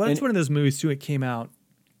That's one of those movies too. It came out,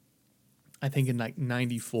 I think, in like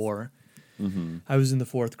 '94. Mm-hmm. I was in the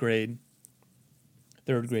 4th grade,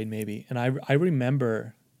 3rd grade maybe, and I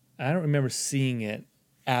remember. I don't remember seeing it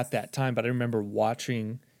at that time, but I remember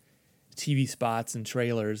watching TV spots and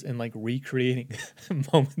trailers and like recreating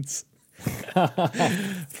moments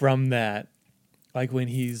from that. Like when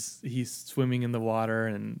he's swimming in the water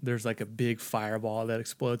and there's like a big fireball that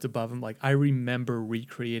explodes above him. Like I remember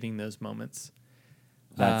recreating those moments.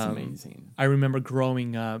 That's amazing. I remember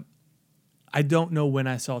growing up. I don't know when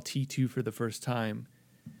I saw T2 for the first time,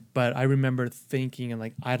 but I remember thinking and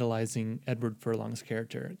like idolizing Edward Furlong's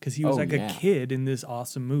character because he was a kid in this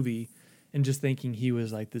awesome movie, and just thinking he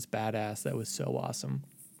was like this badass that was so awesome.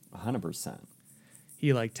 100%.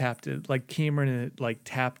 He like tapped it, like Cameron like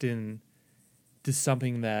tapped in to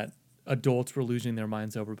something that adults were losing their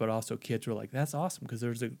minds over, but also kids were like, "That's awesome," because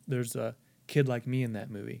there's a kid like me in that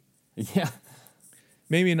movie. Yeah.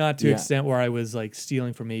 Maybe not to extent where I was like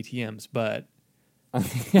stealing from ATMs, but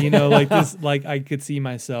like this, like I could see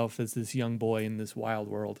myself as this young boy in this wild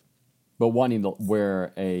world. But wanting to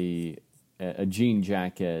wear a jean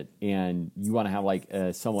jacket and you want to have like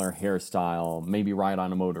a similar hairstyle, maybe ride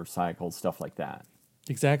on a motorcycle, stuff like that.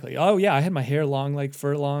 Exactly. Oh yeah, I had my hair long like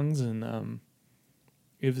furlongs, and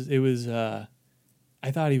it was I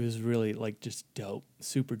thought he was really like just dope,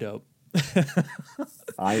 super dope.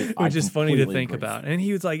 Which is funny to think about. And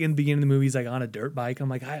he was like in the beginning of the movie, he's like on a dirt bike. I'm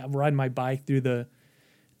like, I'm riding my bike through the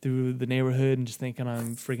neighborhood and just thinking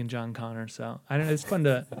I'm freaking John Connor. So I don't know. It's fun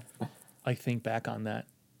to like think back on that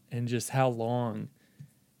and just how long.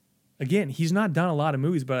 Again, he's not done a lot of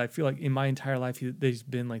movies, but I feel like in my entire life there's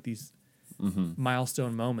been like these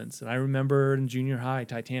milestone moments. And I remember in junior high,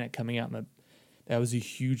 Titanic coming out, and that was a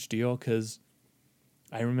huge deal because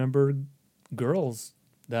I remember girls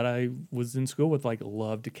that I was in school with like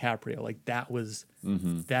loved DiCaprio. Like that was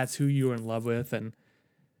that's who you were in love with. And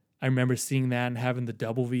I remember seeing that and having the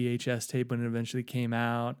double VHS tape when it eventually came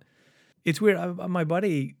out. It's weird. My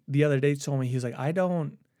buddy the other day told me, he was like,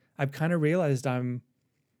 I've kind of realized I'm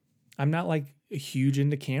not like huge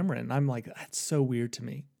into Cameron. I'm like, that's so weird to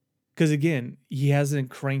me. Because again, he hasn't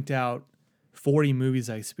cranked out 40 movies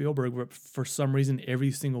like Spielberg, but for some reason,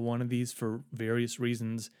 every single one of these, for various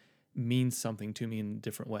reasons, means something to me in a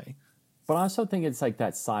different way. But I also think it's like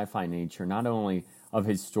that sci-fi nature, not only of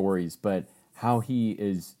his stories, but how he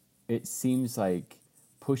is, it seems like,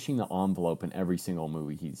 pushing the envelope in every single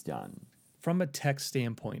movie he's done. From a tech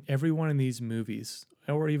standpoint, every one of these movies,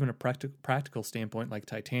 or even a practical standpoint like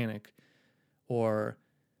Titanic, or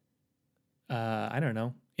I don't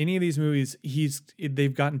know, any of these movies,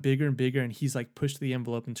 they've gotten bigger and bigger, and he's like pushed the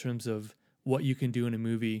envelope in terms of what you can do in a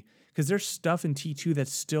movie. Because there's stuff in T2 that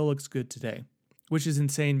still looks good today, which is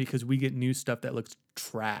insane because we get new stuff that looks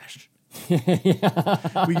trash. We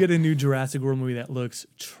get a new Jurassic World movie that looks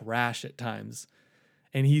trash at times.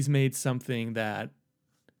 And he's made something that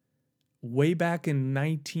way back in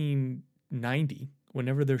 1990,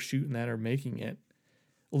 whenever they're shooting that or making it,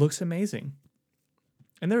 looks amazing.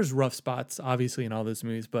 And there's rough spots, obviously, in all those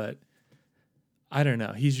movies, but I don't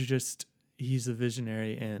know. He's a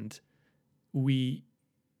visionary, and we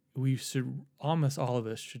should, almost all of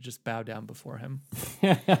us should just bow down before him.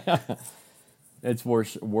 It's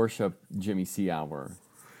worship Jimmy C hour.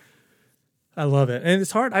 I love it. And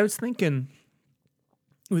it's hard. I was thinking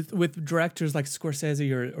with directors like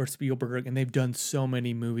Scorsese or Spielberg, and they've done so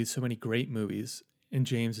many movies, so many great movies, and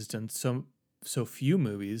James has done so few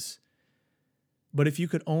movies. But if you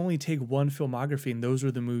could only take one filmography and those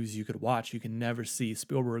are the movies you could watch, you can never see a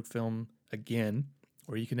Spielberg film again,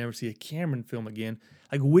 or you can never see a Cameron film again.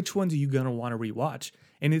 Like, which ones are you going to want to rewatch?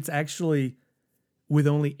 And it's actually, with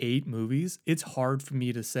only 8 movies, it's hard for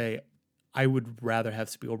me to say I would rather have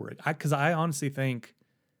Spielberg. Because I honestly think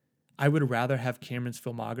I would rather have Cameron's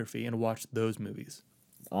filmography and watch those movies.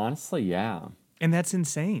 Honestly, yeah. And that's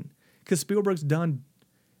insane. Because Spielberg's done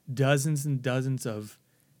dozens and dozens of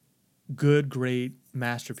good, great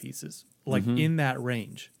masterpieces, like in that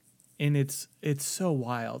range. And it's so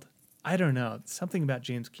wild. I don't know. Something about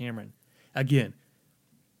James Cameron. Again,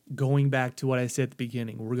 going back to what I said at the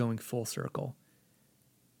beginning, we're going full circle.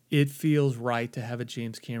 It feels right to have a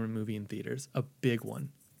James Cameron movie in theaters, a big one.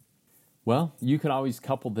 Well, you could always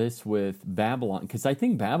couple this with Babylon, because I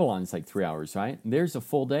think Babylon's like 3 hours, right? There's a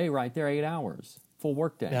full day right there, 8 hours. Full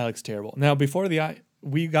work day. That looks terrible. Now, before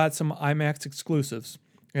we got some IMAX exclusives.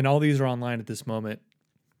 and all these are online at this moment.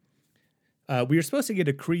 We were supposed to get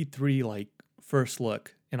a Creed 3 like first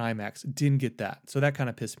look in IMAX. Didn't get that, so that kind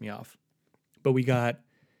of pissed me off. But we got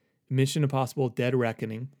Mission Impossible: Dead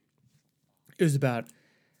Reckoning. It was about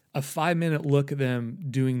a 5-minute look at them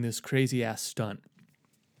doing this crazy ass stunt.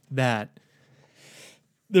 That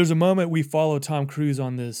there's a moment we follow Tom Cruise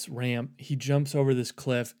on this ramp. He jumps over this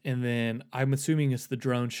cliff, and then I'm assuming it's the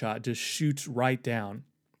drone shot, just shoots right down,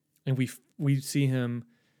 and we see him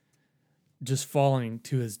just falling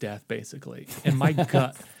to his death, basically. And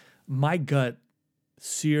my gut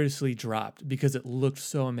seriously dropped because it looked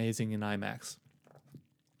so amazing in IMAX.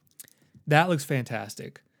 That looks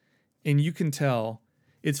fantastic. And you can tell,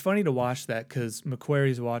 it's funny to watch that because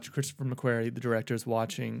Christopher McQuarrie, the director, is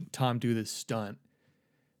watching Tom do this stunt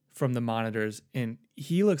from the monitors, and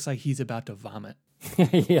he looks like he's about to vomit.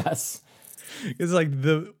 Yes. It's like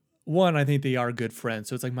I think they are good friends.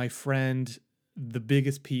 So it's like my friend, the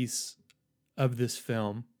biggest piece of this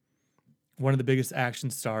film, one of the biggest action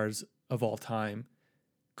stars of all time,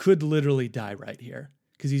 could literally die right here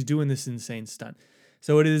because he's doing this insane stunt.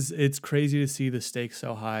 So it's crazy to see the stakes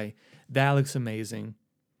so high. That looks amazing.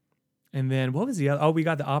 And then what was the other? Oh, we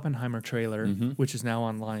got the Oppenheimer trailer, which is now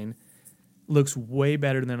online. Looks way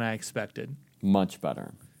better than I expected. Much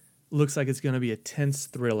better. Looks like it's going to be a tense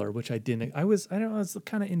thriller, which I didn't. I was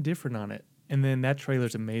kind of indifferent on it. And then that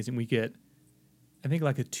trailer's amazing. We get, I think,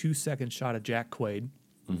 like a 2-second shot of Jack Quaid,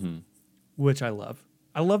 which I love.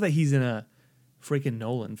 I love that he's in a freaking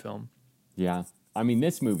Nolan film. Yeah. I mean,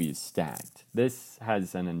 this movie is stacked. This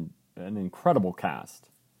has an incredible cast.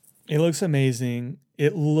 It looks amazing.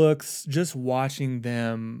 It looks, just watching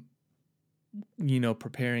them,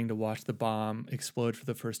 preparing to watch the bomb explode for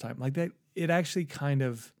the first time. Like that, it actually kind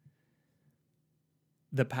of,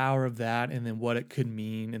 the power of that and then what it could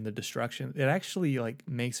mean and the destruction, it actually like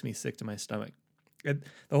makes me sick to my stomach. The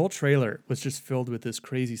whole trailer was just filled with this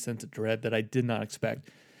crazy sense of dread that I did not expect.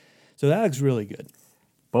 So that looks really good.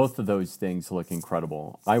 Both of those things look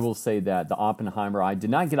incredible. I will say that the Oppenheimer, I did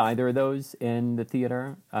not get either of those in the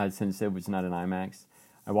theater since it was not an IMAX.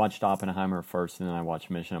 I watched Oppenheimer first, and then I watched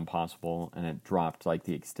Mission Impossible, and it dropped like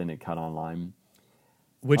the extended cut online.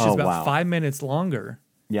 Which is about 5 minutes longer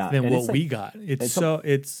than what we got.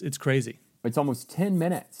 It's crazy. It's almost 10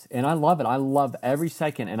 minutes, and I love it. I love every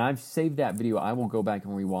second, and I've saved that video. I will go back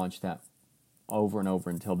and rewatch that over and over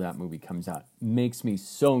until that movie comes out. Makes me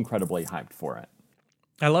so incredibly hyped for it.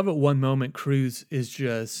 I love at one moment Cruise is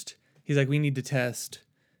he's like, we need to test.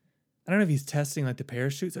 I don't know if he's testing like the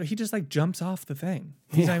parachutes, or he just like jumps off the thing.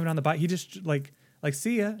 He's not even on the bike. He just like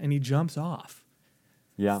see ya, and he jumps off.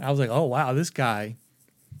 Yeah. I was like, oh wow, this guy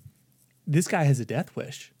has a death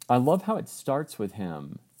wish. I love how it starts with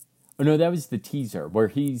him. Oh no, that was the teaser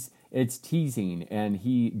where it's teasing and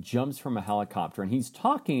he jumps from a helicopter and he's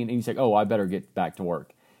talking and he's like, oh, I better get back to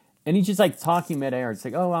work. And he's just like talking midair. It's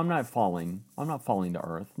like, oh, I'm not falling to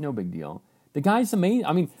earth. No big deal. The guy's amazing.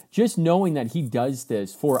 I mean, just knowing that he does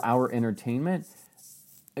this for our entertainment,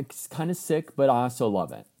 it's kind of sick, but I also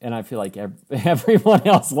love it. And I feel like everyone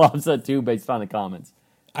else loves it too, based on the comments.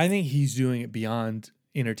 I think he's doing it beyond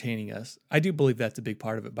entertaining us. I do believe that's a big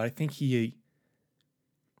part of it, but I think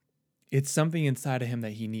it's something inside of him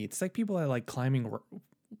that he needs. It's like people that like climbing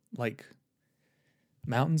like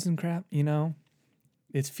mountains and crap,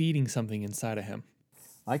 It's feeding something inside of him.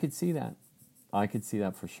 I could see that.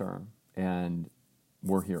 For sure. And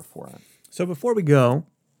we're here for it. So before we go,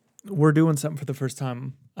 we're doing something for the first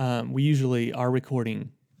time. We usually are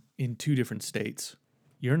recording in 2 different states.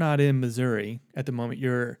 You're not in Missouri at the moment.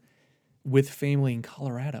 You're with family in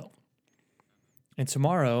Colorado. And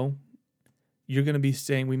tomorrow, you're going to be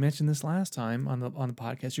staying, we mentioned this last time on the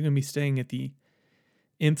podcast, you're going to be staying at the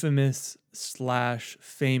infamous /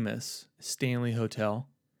 famous Stanley Hotel,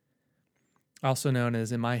 also known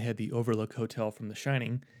as, in my head, the Overlook Hotel from The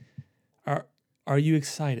Shining. Are you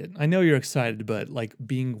excited? I know you're excited, but like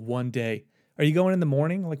being one day, are you going in the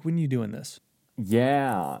morning? Like when are you doing this?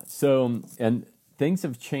 Yeah. So, and things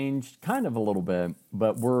have changed kind of a little bit,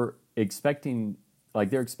 but they're expecting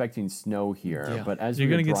snow here. Yeah. But as you're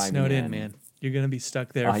going to get snowed in, man. You're going to be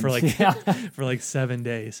stuck there for like 7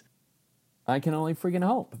 days. I can only freaking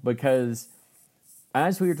hope, because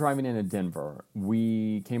as we were driving into Denver,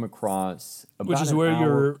 we came across which is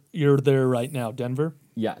where you're there right now, Denver.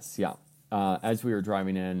 Yes, yeah. As we were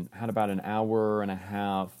driving in, had about an hour and a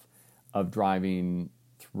half of driving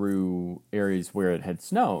through areas where it had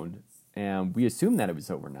snowed, and we assumed that it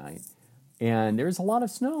was overnight. And there's a lot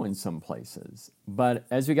of snow in some places, but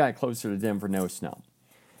as we got closer to Denver, no snow.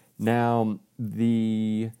 Now,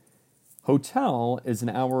 the hotel is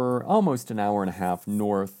almost an hour and a half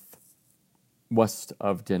north west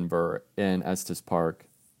of Denver in Estes Park.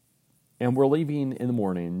 And we're leaving in the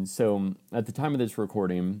morning. So at the time of this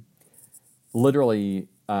recording, literally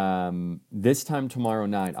this time tomorrow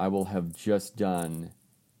night, I will have just done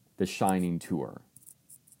the Shining tour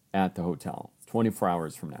at the hotel, 24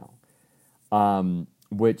 hours from now,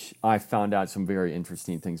 which I found out some very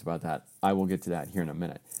interesting things about that. I will get to that here in a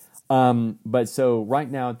minute. But so right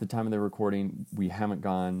now, at the time of the recording, we haven't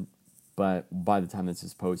gone, but by the time this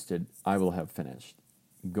is posted, I will have finished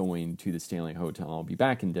going to the Stanley Hotel. I'll be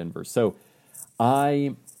back in Denver. So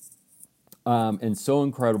I am so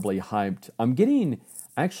incredibly hyped. I'm getting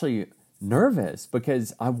actually nervous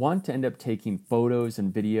because I want to end up taking photos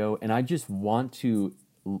and video, and I just want to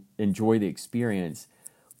enjoy the experience.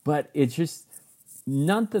 But it's just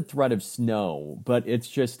not the threat of snow, but it's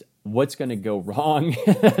just what's going to go wrong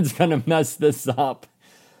that's going to mess this up.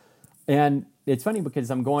 And it's funny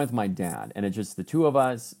because I'm going with my dad, and it's just the two of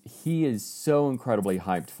us. He is so incredibly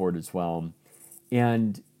hyped for it as well.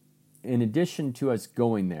 And in addition to us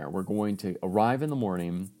going there, we're going to arrive in the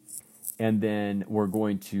morning, and then we're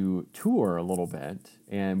going to tour a little bit.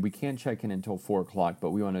 And we can't check in until 4 o'clock,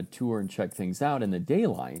 but we want to tour and check things out in the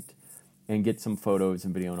daylight and get some photos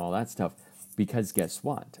and video and all that stuff. Because guess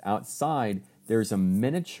what? Outside, there's a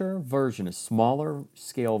miniature version, a smaller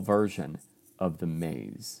scale version of the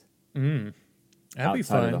maze. That'd be outside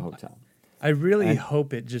fun. of the hotel. I really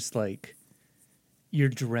hope it just like you're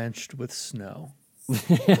drenched with snow.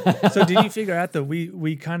 So did you figure out that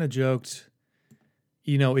we kind of joked,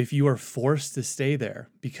 if you are forced to stay there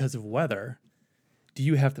because of weather, do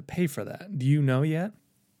you have to pay for that? Do you know yet?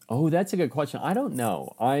 Oh, that's a good question. I don't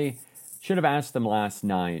know. I should have asked them last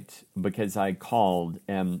night because I called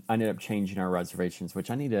and I ended up changing our reservations, which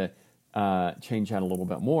I need to change that a little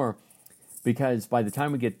bit more because by the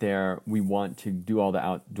time we get there, we want to do all the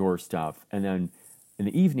outdoor stuff. And then in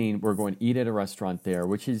the evening, we're going to eat at a restaurant there,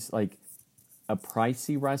 which is like a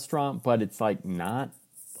pricey restaurant, but it's like not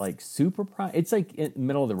like super pricey. It's like in the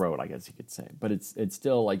middle of the road, I guess you could say. But it's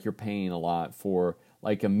still like you're paying a lot for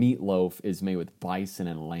like a meatloaf is made with bison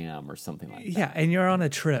and lamb or something like that. Yeah, and you're on a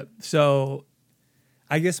trip. So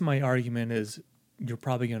I guess my argument is you're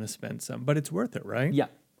probably going to spend some, but it's worth it, right? Yeah.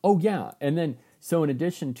 Oh, yeah. And then, so in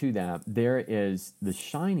addition to that, there is the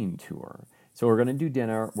Shining tour. So we're going to do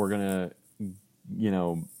dinner. We're going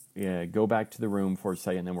to, go back to the room for a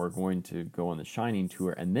second. Then we're going to go on the Shining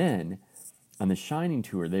tour. And then on the Shining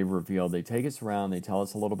tour, they take us around. They tell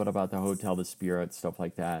us a little bit about the hotel, the spirits, stuff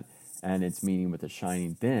like that. And it's meeting with the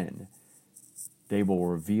Shining. Then they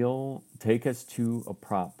will take us to a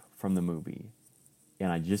prop from the movie.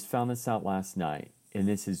 And I just found this out last night. And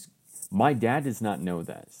my dad does not know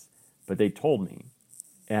this, but they told me.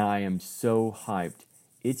 And I am so hyped.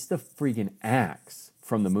 It's the freaking axe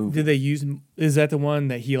from the movie. Is that the one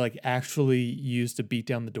that he like actually used to beat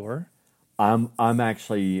down the door? I'm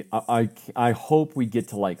actually, I hope we get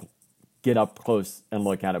to like get up close and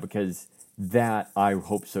look at it because that I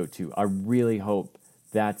hope so too. I really hope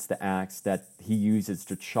that's the axe that he uses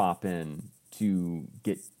to chop in to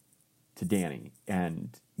get to Danny and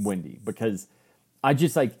Wendy because I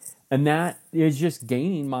just like, and that is just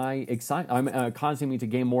gaining my excitement. I'm causing me to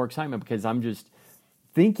gain more excitement because I'm just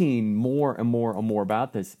thinking more and more and more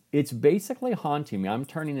about this. It's basically haunting me. I'm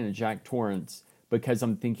turning into Jack Torrance because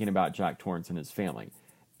I'm thinking about Jack Torrance and his family.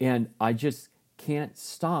 And I just can't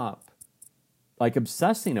stop like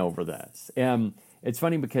obsessing over this. And it's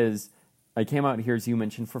funny because I came out here, as you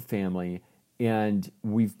mentioned, for family, and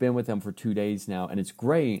we've been with them for 2 days now, and it's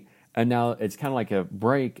great. And now it's kind of like a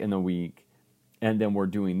break in the week, and then we're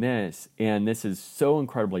doing this, and this is so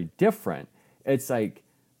incredibly different. It's like,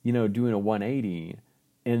 doing a 180,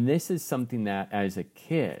 and this is something that as a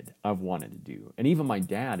kid I've wanted to do. And even my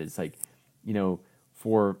dad is like,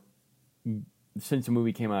 since the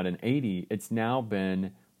movie came out in 80, it's now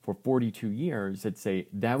been for 42 years,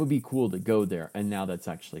 that would be cool to go there, and now that's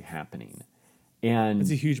actually happening. And it's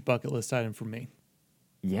a huge bucket list item for me.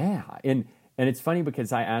 Yeah, and it's funny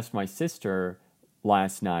because I asked my sister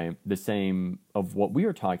last night the same of what we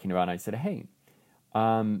were talking about. And I said, hey,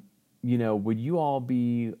 would you all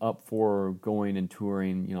be up for going and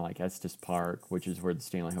touring, like Estes Park, which is where the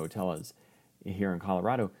Stanley Hotel is here in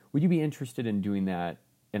Colorado? Would you be interested in doing that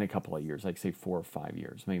in a couple of years, like say 4 or 5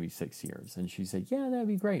 years, maybe 6 years? And she said, yeah, that'd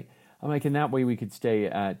be great. I'm like, and that way we could stay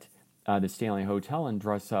at the Stanley Hotel and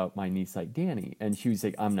dress up my niece like Danny. And she was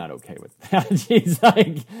like, I'm not okay with that. She's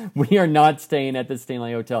like, we are not staying at the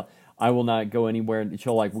Stanley Hotel. I will not go anywhere.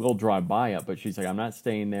 We'll drive by it. But she's like, I'm not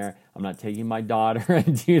staying there. I'm not taking my daughter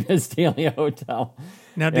into the Stanley Hotel.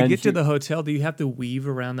 Now, to get to the hotel, do you have to weave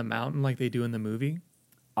around the mountain like they do in the movie?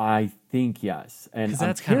 I think yes. And because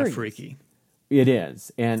that's kind of freaky. It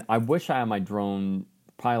is. And I wish I had my drone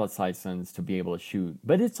pilot's license to be able to shoot.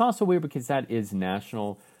 But it's also weird because that is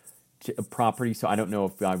national property. So I don't know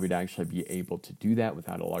if I would actually be able to do that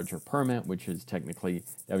without a larger permit, which is technically,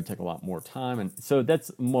 that would take a lot more time. And so that's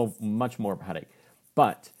much more of a headache.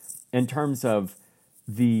 But in terms of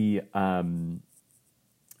like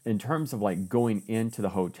going into the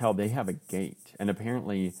hotel, they have a gate. And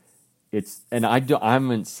apparently I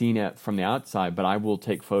haven't seen it from the outside, but I will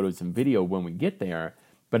take photos and video when we get there.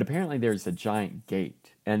 But apparently there's a giant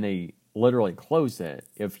gate, and they literally close it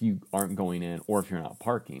if you aren't going in or if you're not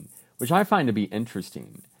parking, which I find to be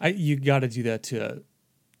interesting. You got to do that to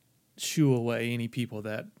shoo away any people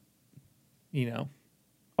that,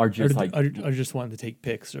 are just are just wanting to take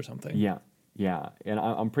pics or something. Yeah, yeah. And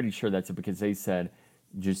I'm pretty sure that's it because they said,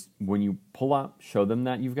 just when you pull up, show them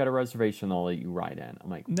that you've got a reservation, they'll let you ride in. I'm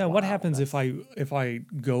like, now, wow, what happens if I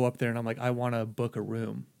go up there and I'm like, I want to book a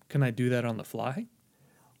room? Can I do that on the fly?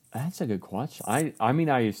 That's a good question. I mean,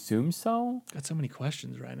 I assume so. Got so many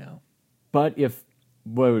questions right now. But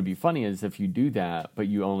what would be funny is if you do that, but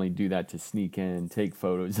you only do that to sneak in, take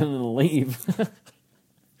photos, and then leave.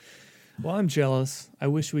 Well, I'm jealous. I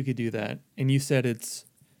wish we could do that. And you said it's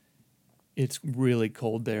really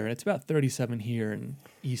cold there. It's about 37 here in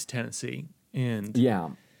East Tennessee. And yeah.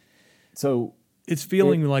 So it's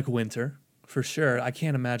feeling like winter for sure. I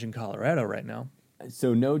can't imagine Colorado right now.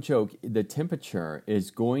 So no joke, the temperature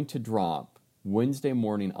is going to drop Wednesday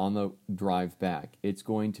morning on the drive back. It's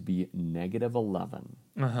going to be -11.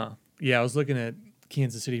 Yeah, I was looking at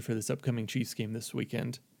Kansas City for this upcoming Chiefs game this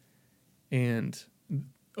weekend. And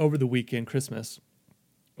over the weekend, Christmas,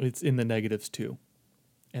 it's in the negatives too.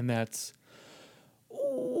 And that's,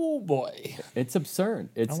 oh boy. It's absurd.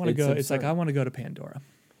 I want to go. Absurd. It's like I want to go to Pandora.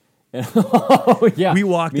 Oh, yeah. We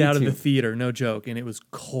walked out of the theater, no joke, and it was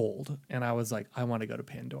cold. And I was like, I want to go to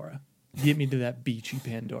Pandora. Get me to that beachy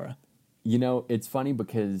Pandora. It's funny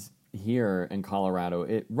because here in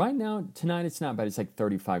Colorado, right now, tonight it's not bad. It's like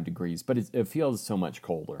 35 degrees, but it feels so much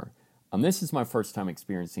colder. This is my first time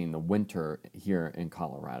experiencing the winter here in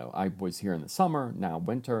Colorado. I was here in the summer, now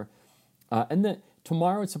winter. And then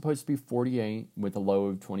tomorrow it's supposed to be 48 with a low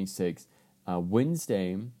of 26.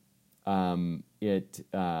 Wednesday, it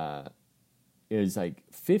is like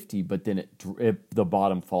 50, but then the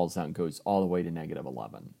bottom falls out and goes all the way to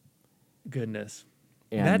 -11. Goodness.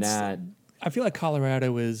 And I feel like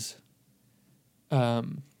Colorado is,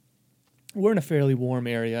 we're in a fairly warm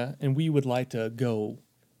area, and we would like to go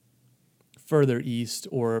further east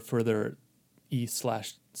or further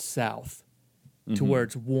east/south to where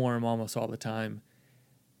it's warm almost all the time.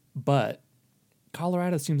 But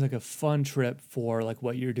Colorado seems like a fun trip for like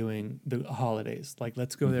what you're doing the holidays. Like,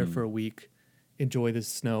 let's go there for a week, enjoy the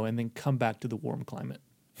snow, and then come back to the warm climate.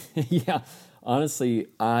 Yeah, honestly,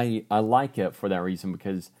 I like it for that reason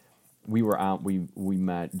because we were out. We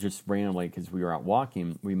met just randomly because we were out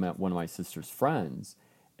walking. We met one of my sister's friends,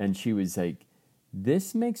 and she was like,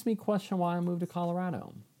 "This makes me question why I moved to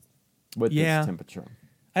Colorado with this temperature."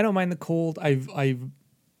 I don't mind the cold. I've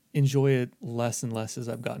enjoy it less and less as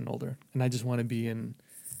I've gotten older, and I just want to be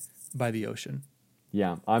by the ocean.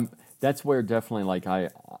 Yeah, that's where definitely like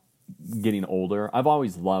getting older. I've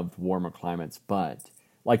always loved warmer climates, but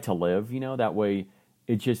like to live, that way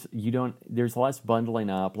it just there's less bundling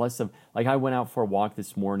up, less of like I went out for a walk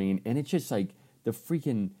this morning and it's just like the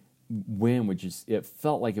freaking wind it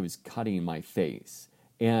felt like it was cutting my face.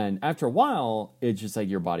 And after a while, it's just like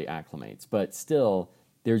your body acclimates, but still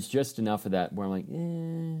there's just enough of that where I'm like,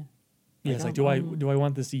 Yeah, it's like, do I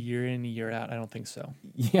want this a year in, a year out? I don't think so.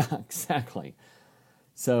 Yeah, exactly.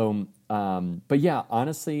 So, but yeah,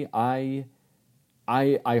 honestly, I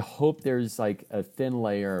hope there's like a thin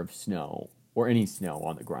layer of snow or any snow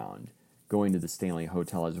on the ground going to the Stanley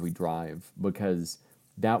Hotel as we drive, because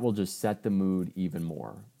that will just set the mood even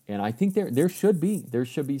more. And I think there should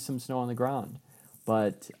be some snow on the ground.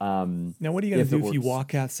 But now, what are you gonna do if you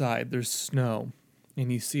walk outside? There's snow,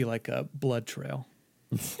 and you see like a blood trail.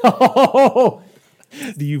 Oh!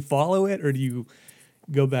 Do you follow it, or do you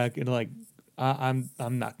go back and like, I'm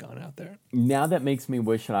not going out there? Now that makes me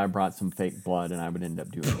wish that I brought some fake blood, and I would end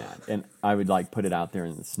up doing that, and I would like put it out there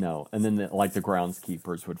in the snow, and then the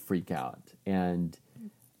groundskeepers would freak out, and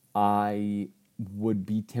I would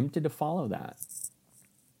be tempted to follow that.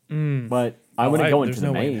 But I wouldn't go into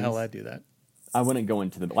the maze. There's no way in hell I'd do that. I wouldn't go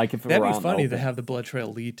into the like if it that'd were be funny to have the blood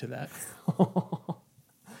trail lead to that.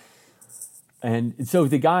 And so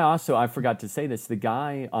the guy also, I forgot to say this, the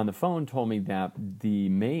guy on the phone told me that the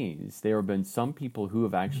maze, there have been some people who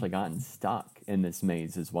have actually gotten stuck in this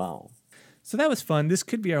maze as well. So that was fun. This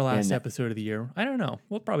could be our last episode of the year. I don't know.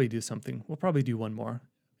 We'll probably do something. We'll probably do one more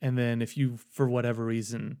And then if you, for whatever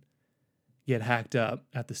reason, get hacked up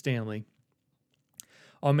at the Stanley,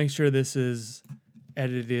 I'll make sure this is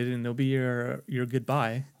edited and it'll be your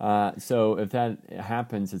goodbye. So if that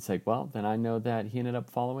happens, it's like, well, then I know that he ended up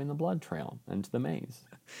following the blood trail into the maze.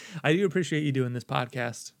 I do appreciate you doing this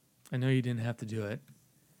podcast. I know you didn't have to do it.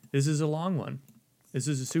 This is a long one. This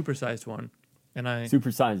is a supersized one. And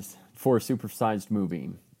For a supersized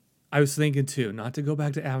movie. I was thinking too, not to go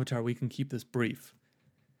back to Avatar, we can keep this brief.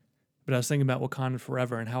 But I was thinking about Wakanda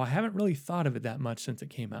Forever and how I haven't really thought of it that much since it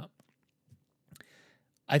came out.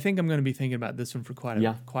 I think I'm going to be thinking about this one for quite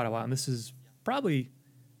a while. And this is probably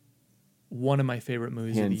one of my favorite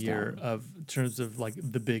movies of the year in terms of like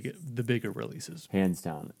the bigger releases. Hands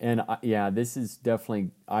down. And this is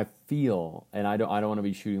definitely, I feel, and I don't want to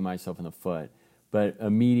be shooting myself in the foot, but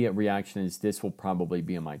immediate reaction is this will probably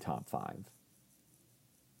be in my top 5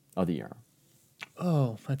 of the year.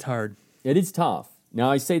 Oh, that's hard. It is tough. Now,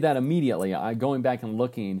 I say that immediately. Going back and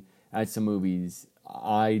looking at some movies,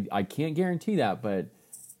 I can't guarantee that, but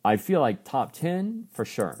I feel like top 10 for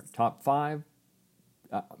sure. Top 5,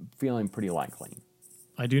 feeling pretty likely.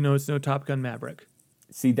 I do know it's no Top Gun Maverick.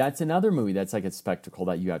 See, that's another movie that's like a spectacle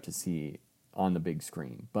that you have to see on the big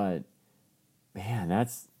screen. But, man,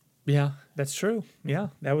 that's... Yeah, that's true. Yeah,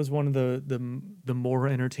 that was one of the more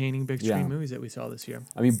entertaining big screen movies that we saw this year.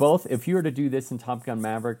 I mean, both, if you were to do this in Top Gun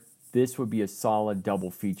Maverick, this would be a solid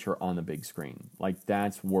double feature on the big screen. Like,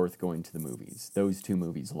 that's worth going to the movies. Those 2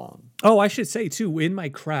 movies alone. Oh, I should say, too, in my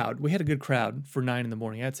crowd, we had a good crowd for 9 in the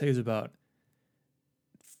morning. I'd say it was about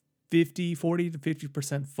 40 to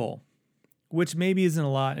 50% full, which maybe isn't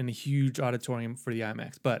a lot in a huge auditorium for the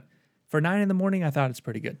IMAX. But for 9 in the morning, I thought it's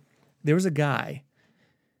pretty good. There was a guy...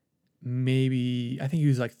 I think he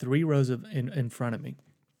was like 3 rows in front of me.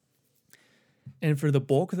 And for the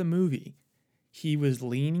bulk of the movie, he was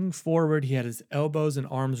leaning forward. He had his elbows and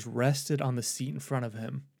arms rested on the seat in front of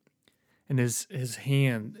him. And his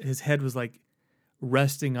head was like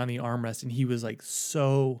resting on the armrest. And he was like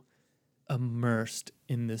so immersed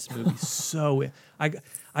in this movie.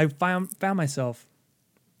 I found myself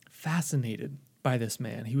fascinated by this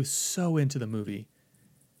man. He was so into the movie.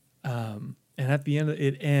 And at the end,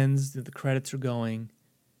 it ends, the credits are going.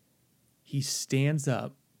 He stands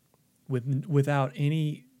up without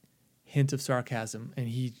any hint of sarcasm, and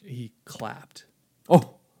he clapped.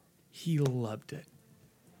 Oh. He loved it.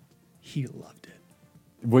 He loved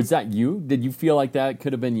it. Was that you? Did you feel like that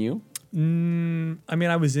could have been you? I mean,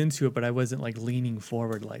 I was into it, but I wasn't like leaning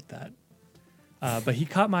forward like that. But he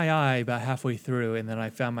caught my eye about halfway through, and then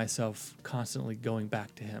I found myself constantly going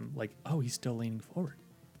back to him, like, oh, he's still leaning forward.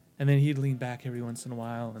 And then he'd lean back every once in a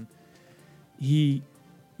while, and he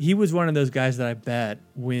was one of those guys that I bet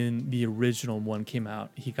when the original one came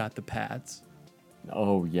out, he got the pads.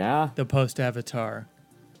 Oh, yeah? The post-Avatar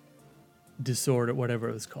disorder, whatever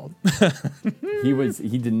it was called.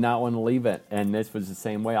 He did not want to leave it, and this was the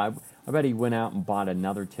same way. I bet he went out and bought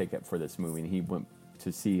another ticket for this movie, and he went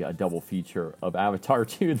to see a double feature of Avatar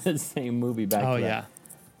 2, the same movie back then. Oh, yeah.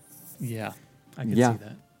 Yeah, I can see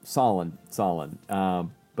that. Solid.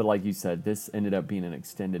 But like you said, this ended up being an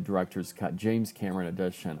extended director's cut, James Cameron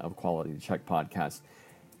edition of Quality Check Podcast.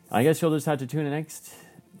 I guess you'll just have to tune in next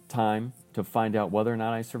time to find out whether or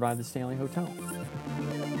not I survived the Stanley Hotel.